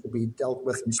these things should be dealt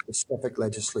with in specific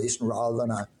legislation rather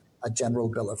than a general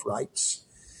Bill of Rights.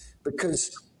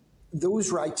 Because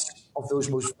those rights of those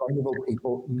most vulnerable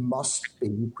people must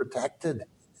be protected.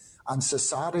 And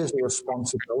society has a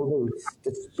responsibility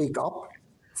to speak up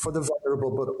for the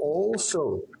vulnerable, but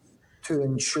also to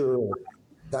ensure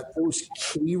that those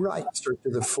key rights are to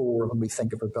the fore when we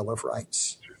think of a Bill of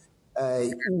Rights.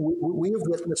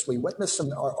 We witness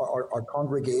in our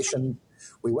congregation,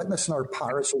 we witness in our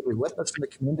parishes, we witness in the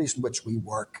communities in which we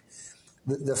work,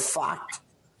 the fact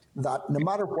that no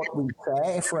matter what we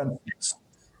say, for instance,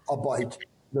 about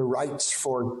the rights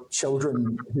for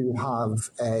children who have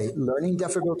learning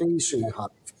difficulties, who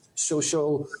have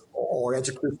social or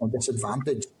educational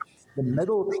disadvantage, the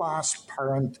middle-class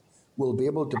parent will be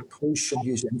able to push and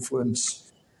use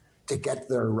influence to get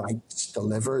their rights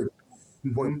delivered,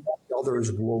 where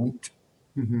others won't.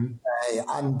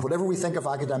 And whatever we think of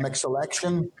academic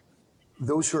selection,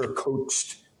 those who are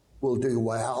coached will do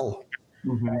well.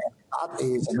 That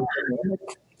is an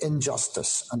economic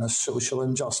injustice and a social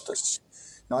injustice.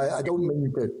 Now, I don't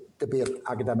mean to debate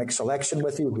academic selection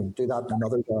with you. We can do that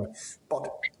another day. But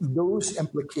those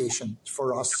implications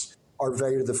for us are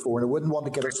very to the fore. And I wouldn't want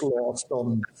to get us lost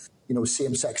on,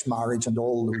 same-sex marriage and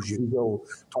all those usual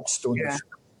touchstone issues.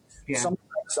 Yeah.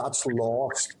 Sometimes that's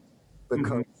lost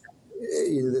because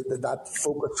that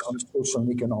focus on social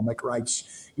and economic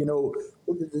rights.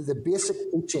 The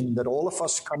basic teaching that all of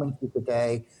us coming to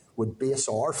today would base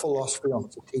our philosophy on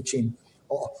the teaching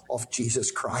of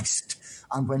Jesus Christ.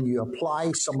 And when you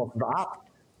apply some of that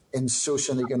in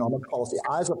social and economic policy,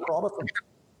 I, as a Protestant,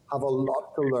 have a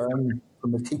lot to learn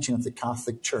from the teaching of the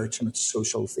Catholic Church and its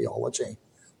social theology,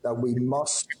 that we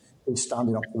must be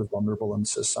standing up for the vulnerable in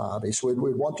society. So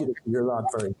we want you to hear that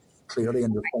very clearly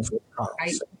in response to what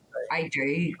Carol said. I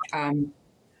do,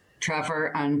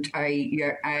 Trevor, and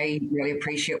I really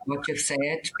appreciate what you've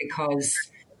said, because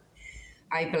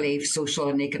I believe social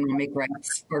and economic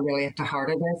rights are really at the heart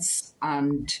of this.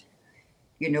 And,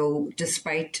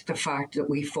 despite the fact that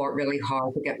we fought really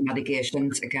hard to get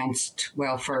mitigations against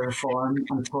welfare reform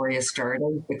and Tory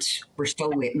austerity, which we're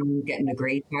still waiting on getting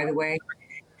agreed, by the way.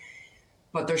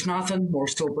 But there's nothing more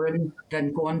sobering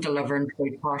than going delivering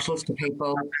food parcels to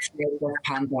people throughout this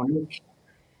pandemic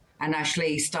and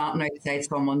actually standing outside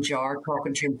someone's yard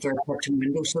talking to them through a kitchen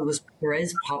window. So there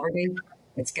is poverty.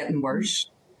 It's getting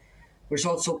worse. There's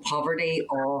also poverty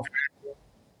of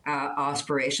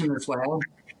aspiration as well.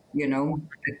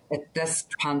 This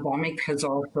pandemic has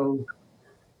also,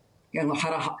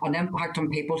 had an impact on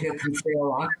people who have come through a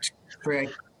lot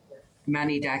throughout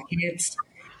many decades.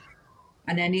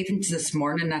 And then even to this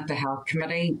morning at the Health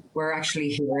Committee, we're actually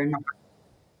hearing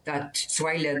that, so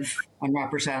I live and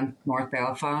represent North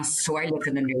Belfast, so I live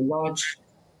in a new lodge,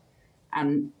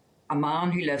 and a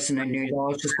man who lives in a new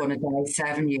lodge is going to die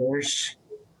 7 years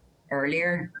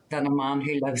earlier than a man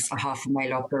who lives a half a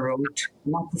mile up the road.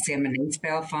 Not the same in East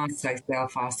Belfast, South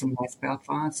Belfast and West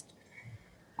Belfast.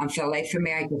 And for the life of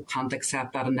me, I just can't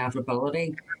accept that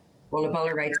inevitability. Well, the Bill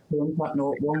of Rights claims that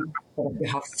no, it won't. But if we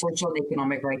have social and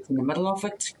economic rights in the middle of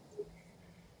it,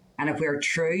 and if we're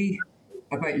true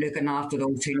about looking after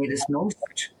those who need us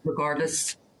most,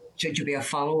 regardless should you be a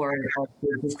follower of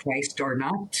Jesus Christ or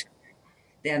not.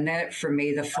 Then they're, for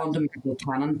me, the fundamental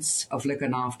tenets of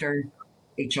looking after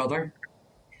each other.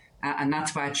 And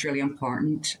that's why it's really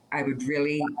important. I would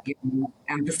really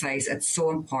emphasise it's so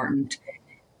important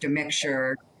to make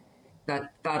sure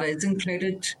that that is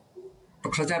included,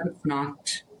 because if it's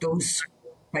not, those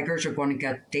figures are going to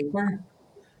get deeper.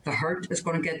 The hurt is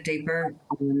going to get deeper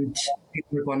and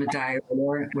people are going to die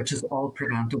more, which is all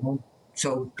preventable.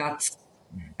 So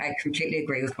I completely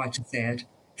agree with what you said.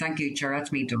 Thank you, Chair.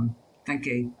 That's me done. Thank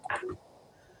you.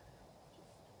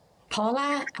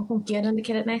 Paula, I think you had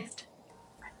indicated next.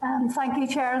 Thank you,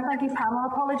 Chair, and thank you, panel.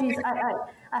 Apologies,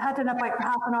 I had to nip out for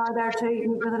half an hour there to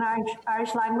meet with an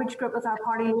Irish language group with our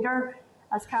party leader.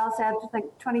 As Carol said, I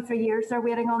think 23 years they're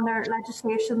waiting on their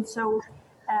legislation, so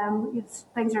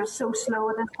things are so slow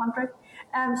in this country.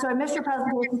 So I missed your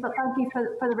presentations, but thank you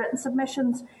for the written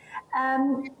submissions.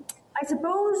 I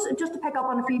suppose, just to pick up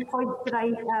on a few points that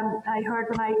I heard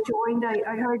when I joined,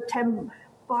 I heard Tim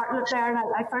Bartlett there,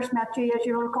 and I first met you, as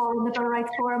you'll recall, in the Bill of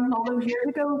Rights Forum all those years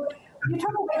ago. You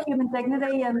talk about human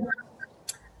dignity, and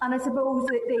I suppose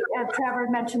that Trevor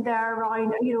mentioned there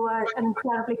around an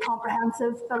incredibly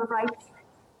comprehensive Bill of Rights.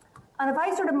 And if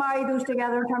I sort of marry those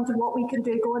together in terms of what we can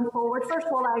do going forward, first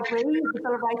of all, I agree the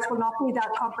Bill of Rights will not be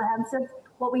that comprehensive.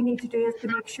 What we need to do is to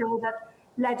make sure that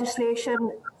legislation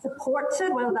supports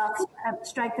it, whether that's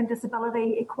strength and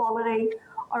disability, equality,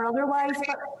 or otherwise.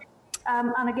 But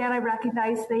and again, I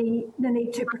recognise the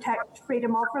need to protect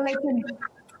freedom of religion.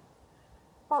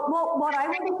 But what I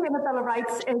want to see in the Bill of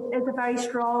Rights is a very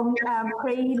strong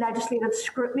pre-legislative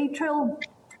scrutiny tool,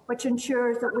 which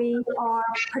ensures that we are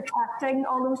protecting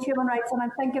all those human rights. And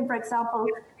I'm thinking, for example,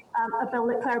 a bill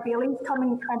that Claire Bailey's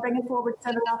bringing forward,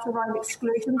 that's around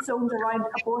exclusion zones around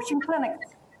abortion clinics.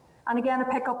 And again,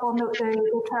 I pick up on the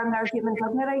term there, human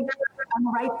dignity, and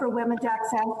the right for women to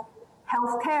access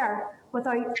healthcare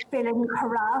without feeling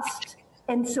harassed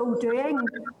in so doing.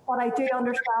 But I do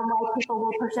understand why people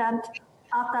will present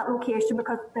at that location,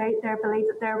 because they believe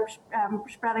that they're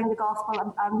spreading the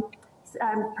gospel and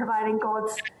providing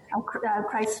God's and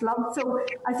Christ's love. So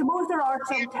I suppose there are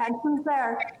some tensions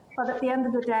there, but at the end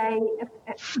of the day,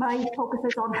 if my focus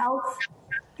is on health,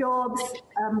 jobs,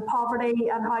 poverty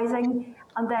and housing,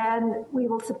 and then we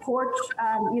will support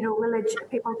religion,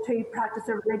 people to practice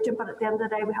their religion, but at the end of the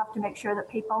day we have to make sure that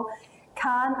people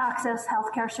can access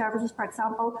healthcare services, for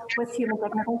example, with human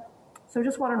dignity. So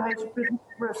just wondering how you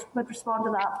would respond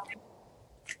to that.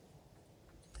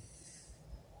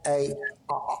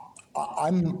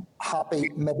 I'm happy,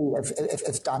 maybe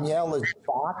if Danielle is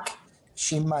back,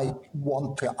 she might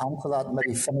want to answer that,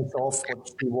 maybe finish off what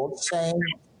she was saying.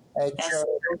 Yes.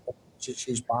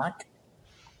 She's back.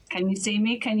 Can you see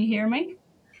me? Can you hear me?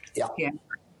 Yeah.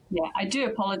 Yeah, I do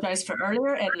apologise for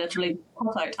earlier. It literally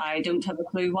popped out. I don't have a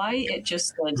clue why. It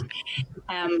just did.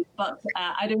 But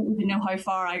I don't even know how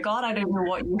far I got. I don't know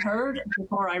what you heard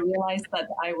before I realised that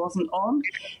I wasn't on.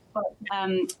 But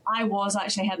I was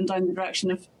actually heading down the direction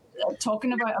of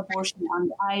talking about abortion,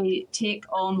 and I take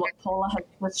on what Paula had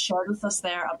just shared with us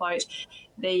there about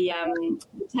the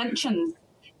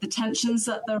tensions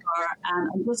that there are,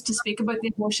 and just to speak about the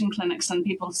abortion clinics and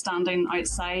people standing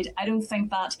outside, I don't think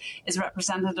that is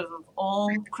representative of all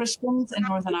Christians in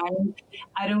Northern Ireland.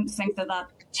 I don't think that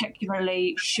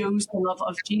particularly shows the love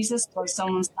of Jesus by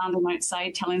someone standing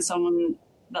outside telling someone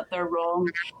that they're wrong.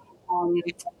 And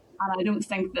I don't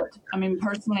think that,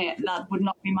 personally, that would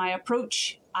not be my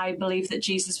approach. I believe that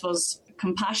Jesus was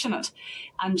compassionate,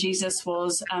 and Jesus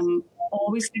was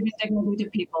always giving dignity to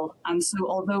people. And so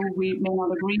although we may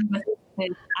not agree with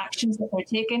the actions that they're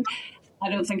taking, I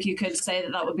don't think you could say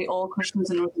that would be all Christians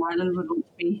in Northern Ireland would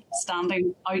be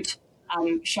standing out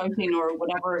shouting or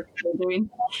whatever they're doing.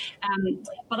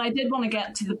 But I did want to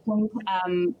get to the point,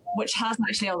 which has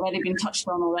actually already been touched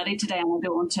on already today, and I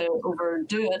don't want to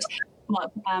overdo it,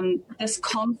 but this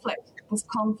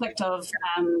conflict of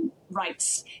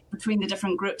rights between the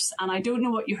different groups. And I don't know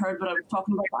what you heard, but I was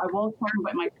talking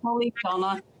about my colleague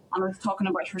Donna, and I was talking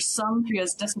about her son who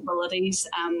has disabilities,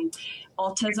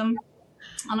 autism,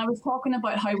 and I was talking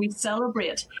about how we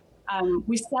celebrate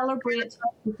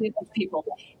disabled people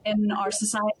in our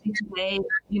society today.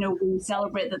 We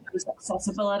celebrate that there's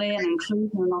accessibility and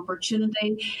inclusion and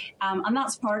opportunity, and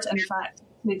that's part, in fact,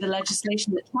 with the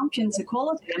legislation that champions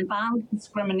equality and bans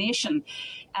discrimination.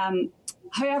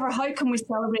 However, how can we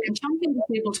celebrate and champion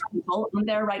disabled people and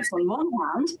their rights on one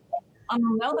hand, And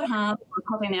on the other hand, we're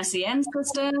cutting SEN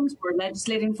systems, we're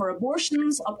legislating for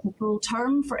abortions up to full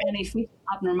term for any fetal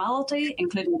abnormality,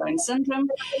 including Down syndrome.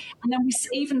 And then we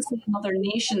even see in other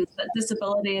nations that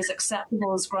disability is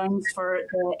acceptable as grounds for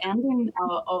the ending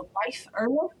of life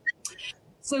early.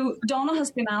 So Donna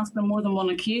has been asked on more than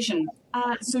one occasion,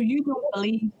 so you don't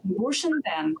believe in abortion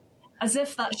then? As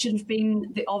if that should have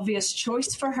been the obvious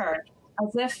choice for her.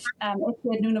 As if she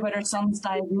had known about her son's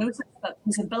diagnosis, that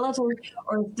his ability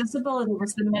or his disability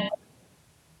was the main.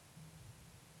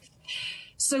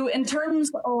 So in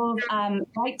terms of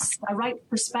rights, a right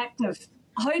perspective,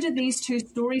 how do these two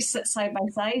stories sit side by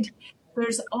side?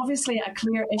 There's obviously a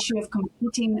clear issue of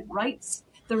competing rights.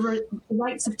 The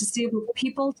rights of disabled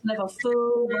people to live a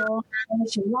full,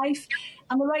 well-functioning life,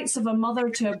 and the rights of a mother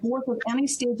to abort at any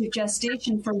stage of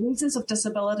gestation for reasons of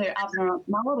disability or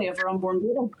abnormality of her unborn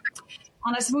baby.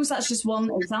 And I suppose that's just one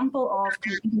example of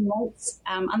competing rights,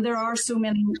 and there are so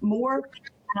many more.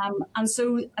 And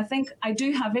so I think I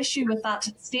do have issue with that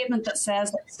statement that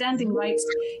says that extending rights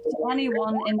to any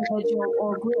one individual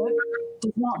or group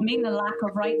does not mean a lack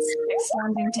of rights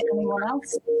extending to anyone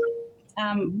else.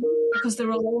 Because there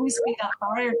will always be that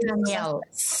barrier. Danielle,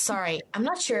 sorry, I'm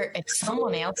not sure if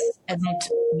someone else isn't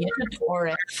muted or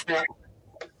if...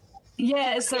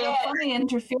 Yeah, is there a funny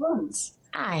interference?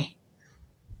 Aye.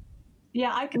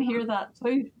 Yeah, I can hear that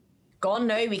too. Go on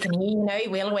now, we can hear you now.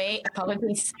 Wheel away.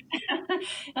 Apologies.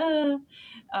 Hello,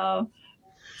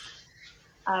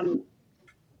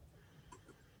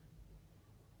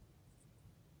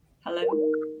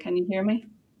 can you hear me?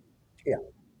 Yeah.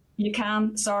 You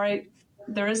can, sorry.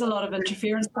 There is a lot of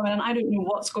interference coming in. I don't know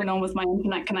what's going on with my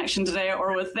internet connection today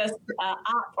or with this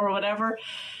app or whatever.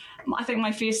 I think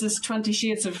my face is 20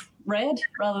 shades of red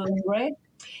rather than grey.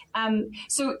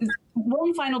 So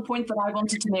one final point that I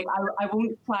wanted to make, I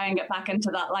won't try and get back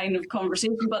into that line of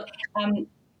conversation, but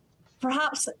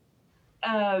perhaps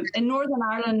in Northern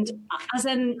Ireland, as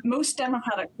in most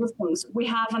democratic systems, we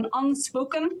have an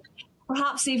unspoken,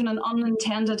 perhaps even an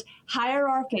unintended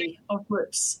hierarchy of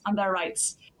groups and their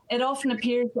rights. It often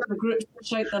appears that the groups that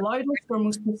shout the loudest or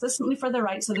most persistently for their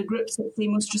rights are the groups that see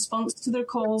most response to their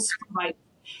calls for rights,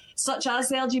 such as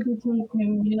the LGBT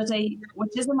community,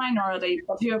 which is a minority,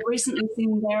 but who have recently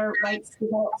seen their rights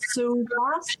develop so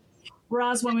fast.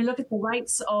 Whereas when we look at the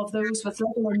rights of those with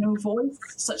little or no voice,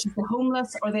 such as the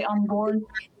homeless or the unborn,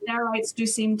 their rights do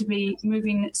seem to be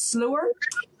moving slower.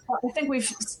 But I think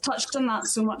we've touched on that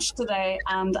so much today,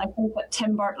 and I think that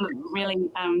Tim Bartlett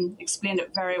really explained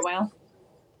it very well.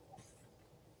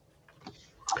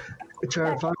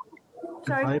 Chair,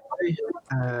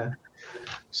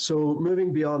 so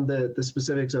moving beyond the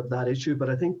specifics of that issue, but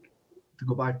I think to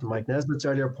go back to Mike Nesbitt's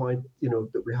earlier point,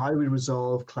 that how we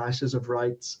resolve clashes of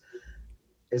rights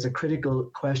is a critical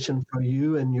question for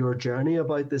you and your journey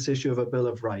about this issue of a Bill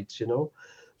of Rights,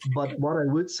 But what I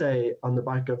would say on the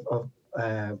back of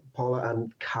Paula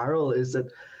and Carol is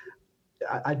that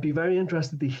I'd be very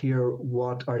interested to hear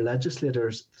what our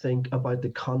legislators think about the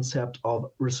concept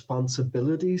of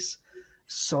responsibilities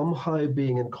somehow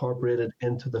being incorporated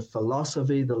into the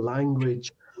philosophy, the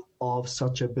language of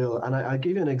such a bill. And I'll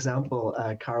give you an example,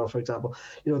 Carol, for example,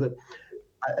 that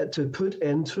to put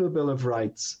into a Bill of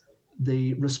Rights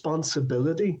the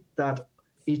responsibility that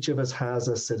each of us has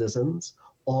as citizens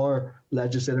or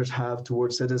legislators have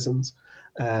towards citizens,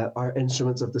 our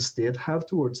instruments of the state have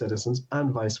towards citizens,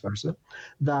 and vice versa,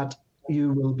 that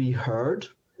you will be heard,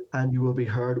 and you will be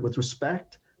heard with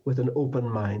respect, with an open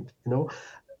mind.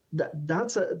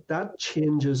 That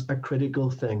changes a critical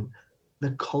thing,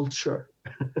 the culture,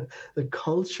 the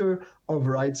culture of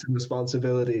rights and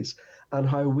responsibilities, and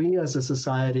how we as a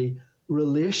society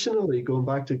relationally, going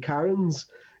back to Karen's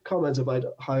comments about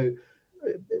how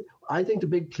I think the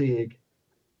big plague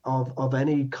of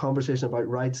any conversation about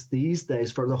rights these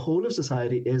days for the whole of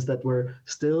society is that we're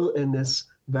still in this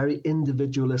very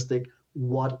individualistic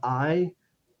what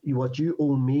you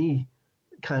owe me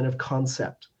kind of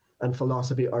concept and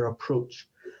philosophy or approach.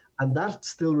 And that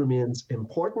still remains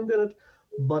important in it,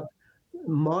 but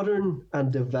modern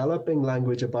and developing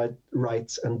language about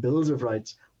rights and bills of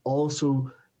rights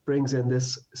also brings in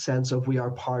this sense of we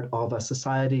are part of a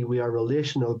society, we are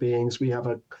relational beings, we have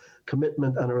a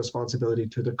commitment and a responsibility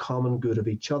to the common good of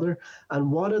each other,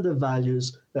 and what are the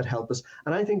values that help us.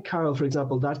 And I think, Carol, for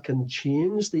example, that can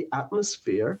change the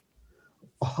atmosphere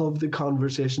of the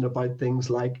conversation about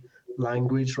things like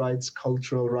language rights,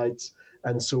 cultural rights,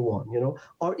 and so on,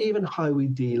 or even how we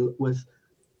deal with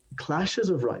clashes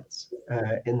of rights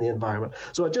in the environment.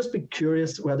 So I'd just be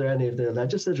curious whether any of the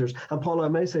legislators, and Paula, I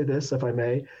may say this, if I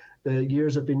may, the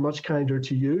years have been much kinder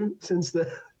to you since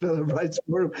the Bill of Rights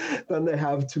Forum than they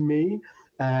have to me.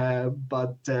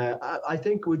 But I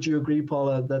think, would you agree,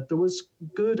 Paula, that there was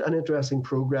good and interesting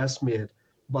progress made?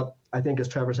 But I think, as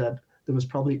Trevor said, there was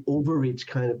probably overreach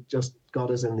kind of just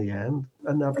got us in the end.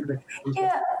 And that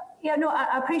Yeah, no,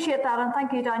 I appreciate that, and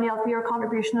thank you, Danielle, for your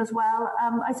contribution as well.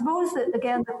 I suppose that,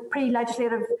 again, the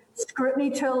pre-legislative scrutiny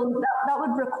tool, that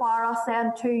would require us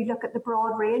then to look at the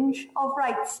broad range of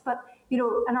rights. But, in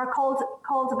our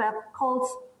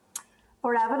calls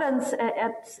for evidence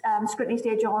at scrutiny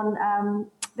stage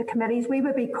on the committees, we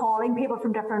would be calling people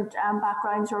from different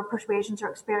backgrounds or persuasions or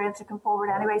experience to come forward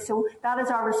anyway. So that is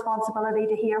our responsibility,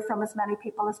 to hear from as many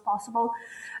people as possible.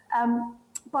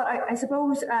 But I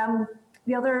suppose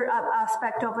the other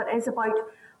aspect of it is about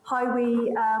how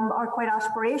we are quite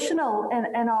aspirational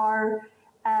in our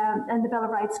in the Bill of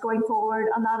Rights going forward,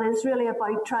 and that is really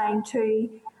about trying to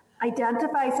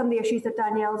identify some of the issues that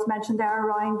Danielle's mentioned there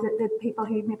around the people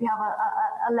who maybe have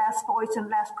a less voice and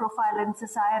less profile in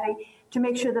society, to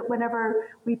make sure that whenever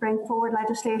we bring forward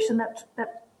legislation that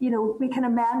we can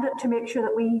amend it to make sure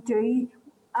that we do,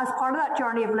 as part of that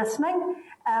journey of listening,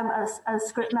 as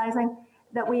scrutinising,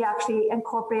 that we actually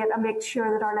incorporate and make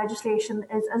sure that our legislation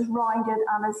is as rounded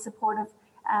and as supportive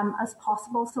as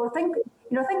possible. So I think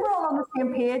we're all on the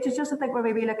same page. It's just I think we're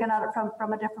maybe looking at it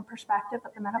from a different perspective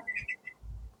at the minute.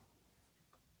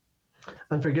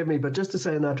 And forgive me, but just to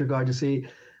say in that regard, you see,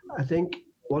 I think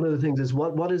one of the things is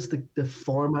what is the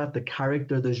format, the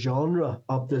character, the genre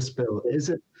of this bill? Is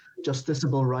it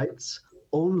justiciable rights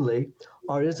only,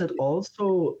 or is it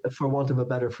also, for want of a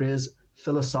better phrase,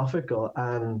 philosophical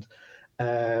and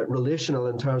relational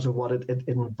in terms of what it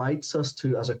invites us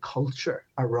to as a culture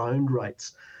around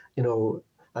rights?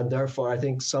 And therefore, I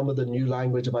think some of the new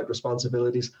language about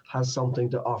responsibilities has something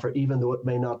to offer, even though it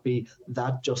may not be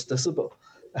that justiciable.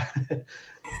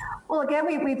 Well, again,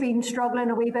 we've been struggling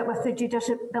a wee bit with the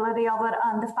judiciability of it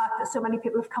and the fact that so many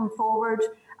people have come forward.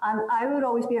 And I would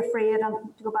always be afraid, and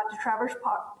to go back to Trevor's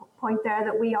point there,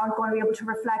 that we aren't going to be able to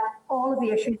reflect all of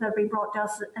the issues that have been brought to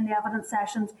us in the evidence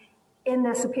sessions in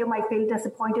this, so people might feel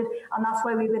disappointed, and that's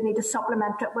why we would need to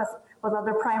supplement it with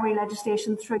other primary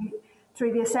legislation through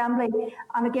the Assembly.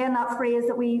 And again, that phrase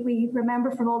that we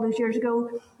remember from all those years ago,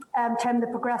 Tim, the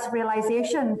progressive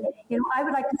realisation, I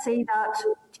would like to see that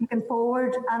taken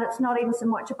forward, and it's not even so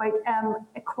much about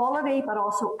equality but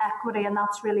also equity, and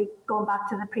that's really going back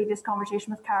to the previous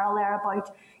conversation with Carol there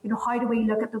about how do we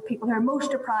look at the people who are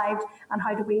most deprived, and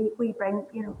how do we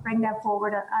bring them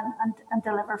forward and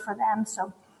deliver for them.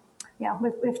 So yeah,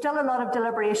 we've still a lot of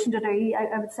deliberation to do,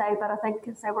 I would say, but I think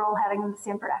we're all heading in the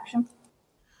same direction.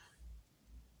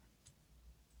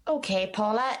 Okay,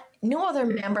 Paula, no other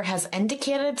member has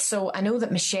indicated, so I know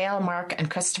that Michelle, Mark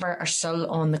and Christopher are still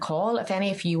on the call. If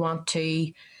any of you want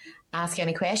to ask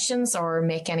any questions or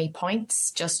make any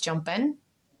points, just jump in.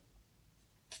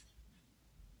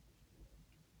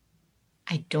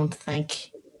 I don't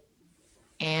think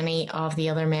any of the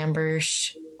other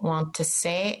members want to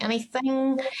say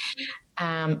anything.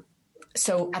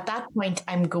 So at that point,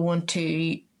 I'm going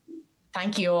to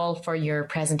thank you all for your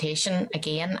presentation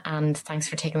again, and thanks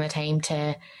for taking the time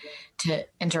to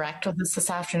interact with us this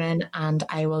afternoon, and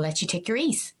I will let you take your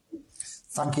ease.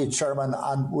 Thank you, Chairman,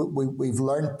 and we've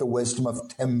learned the wisdom of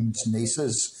Tim's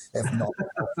nieces, if not.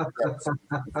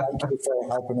 Thank you for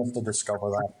helping us to discover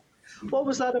that. What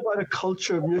was that about a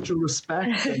culture of mutual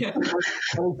respect and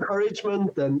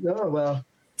encouragement? And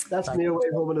that's me away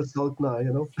home in a sulk now,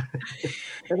 If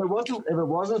it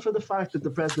wasn't for the fact that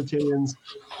the Presbyterians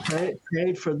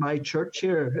paid for my church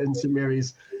here in St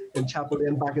Mary's in Chapel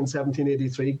Lane back in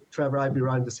 1783, Trevor, I'd be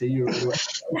around to see you.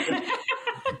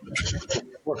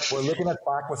 We're looking at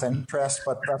back with interest,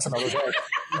 but that's another day.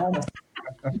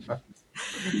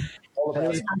 All the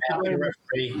best.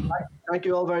 Thank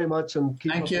you all very much, and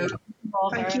thank you.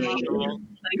 Thank you.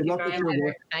 Good luck with your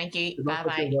work. Thank you.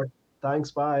 Bye-bye.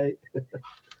 Thanks. Bye.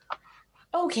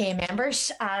 Okay, members,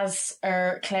 as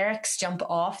our clerics jump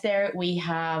off there, we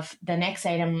have the next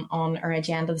item on our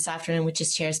agenda this afternoon, which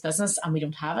is Chair's Business, and we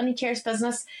don't have any Chair's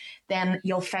Business. Then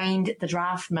you'll find the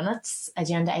draft minutes,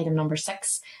 agenda item number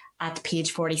 6, at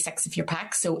page 46 of your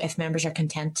pack. So if members are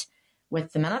content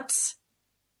with the minutes,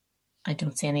 I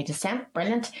don't see any dissent.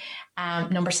 Brilliant.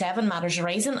 Number 7, matters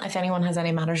arising. If anyone has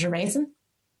any matters arising.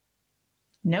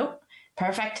 No.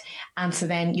 Perfect. And so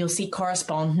then you'll see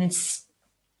correspondence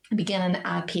beginning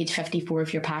at page 54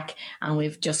 of your pack, and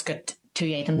we've just got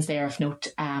 2 items there of note.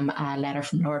 A letter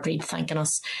from Lord Reid thanking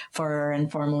us for our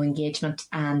informal engagement,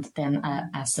 and then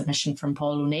a submission from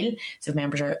Paul O'Neill. So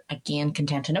members are again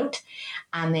content to note.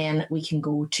 And then we can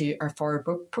go to our forward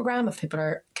book programme if people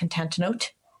are content to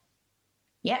note.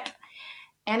 Yep.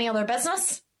 Any other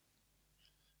business?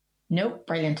 No,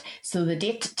 brilliant. So the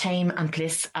date, time and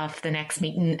place of the next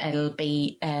meeting, it'll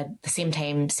be the same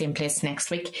time, same place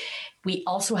next week. We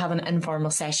also have an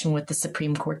informal session with the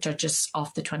Supreme Court judges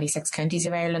of the 26 counties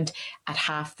of Ireland at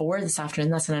 4:30 this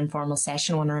afternoon. That's an informal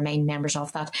session. I want to remind members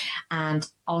of that. And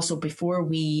also before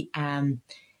we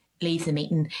leave the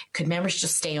meeting, could members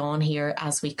just stay on here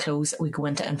as we close? We go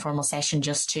into informal session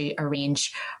just to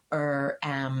arrange our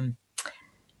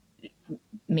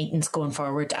meetings going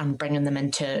forward and bringing them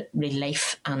into real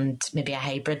life and maybe a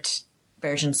hybrid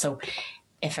version. So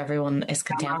if everyone is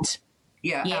content.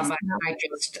 Yeah, yes. I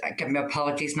just give my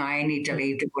apologies now. I need to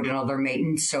leave to go to another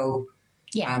meeting. So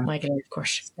yeah, Michael, of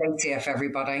course. Stay safe,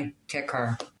 everybody. Take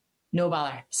care. No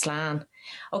bother. Slan.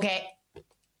 Okay.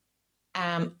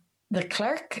 The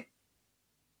clerk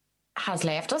has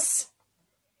left us.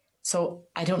 So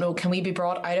I don't know, can we be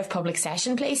brought out of public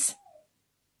session, please?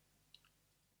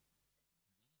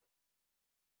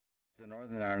 The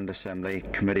Northern Ireland Assembly,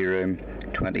 Committee Room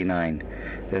 29.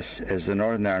 This is the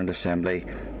Northern Ireland Assembly,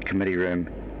 Committee Room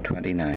 29.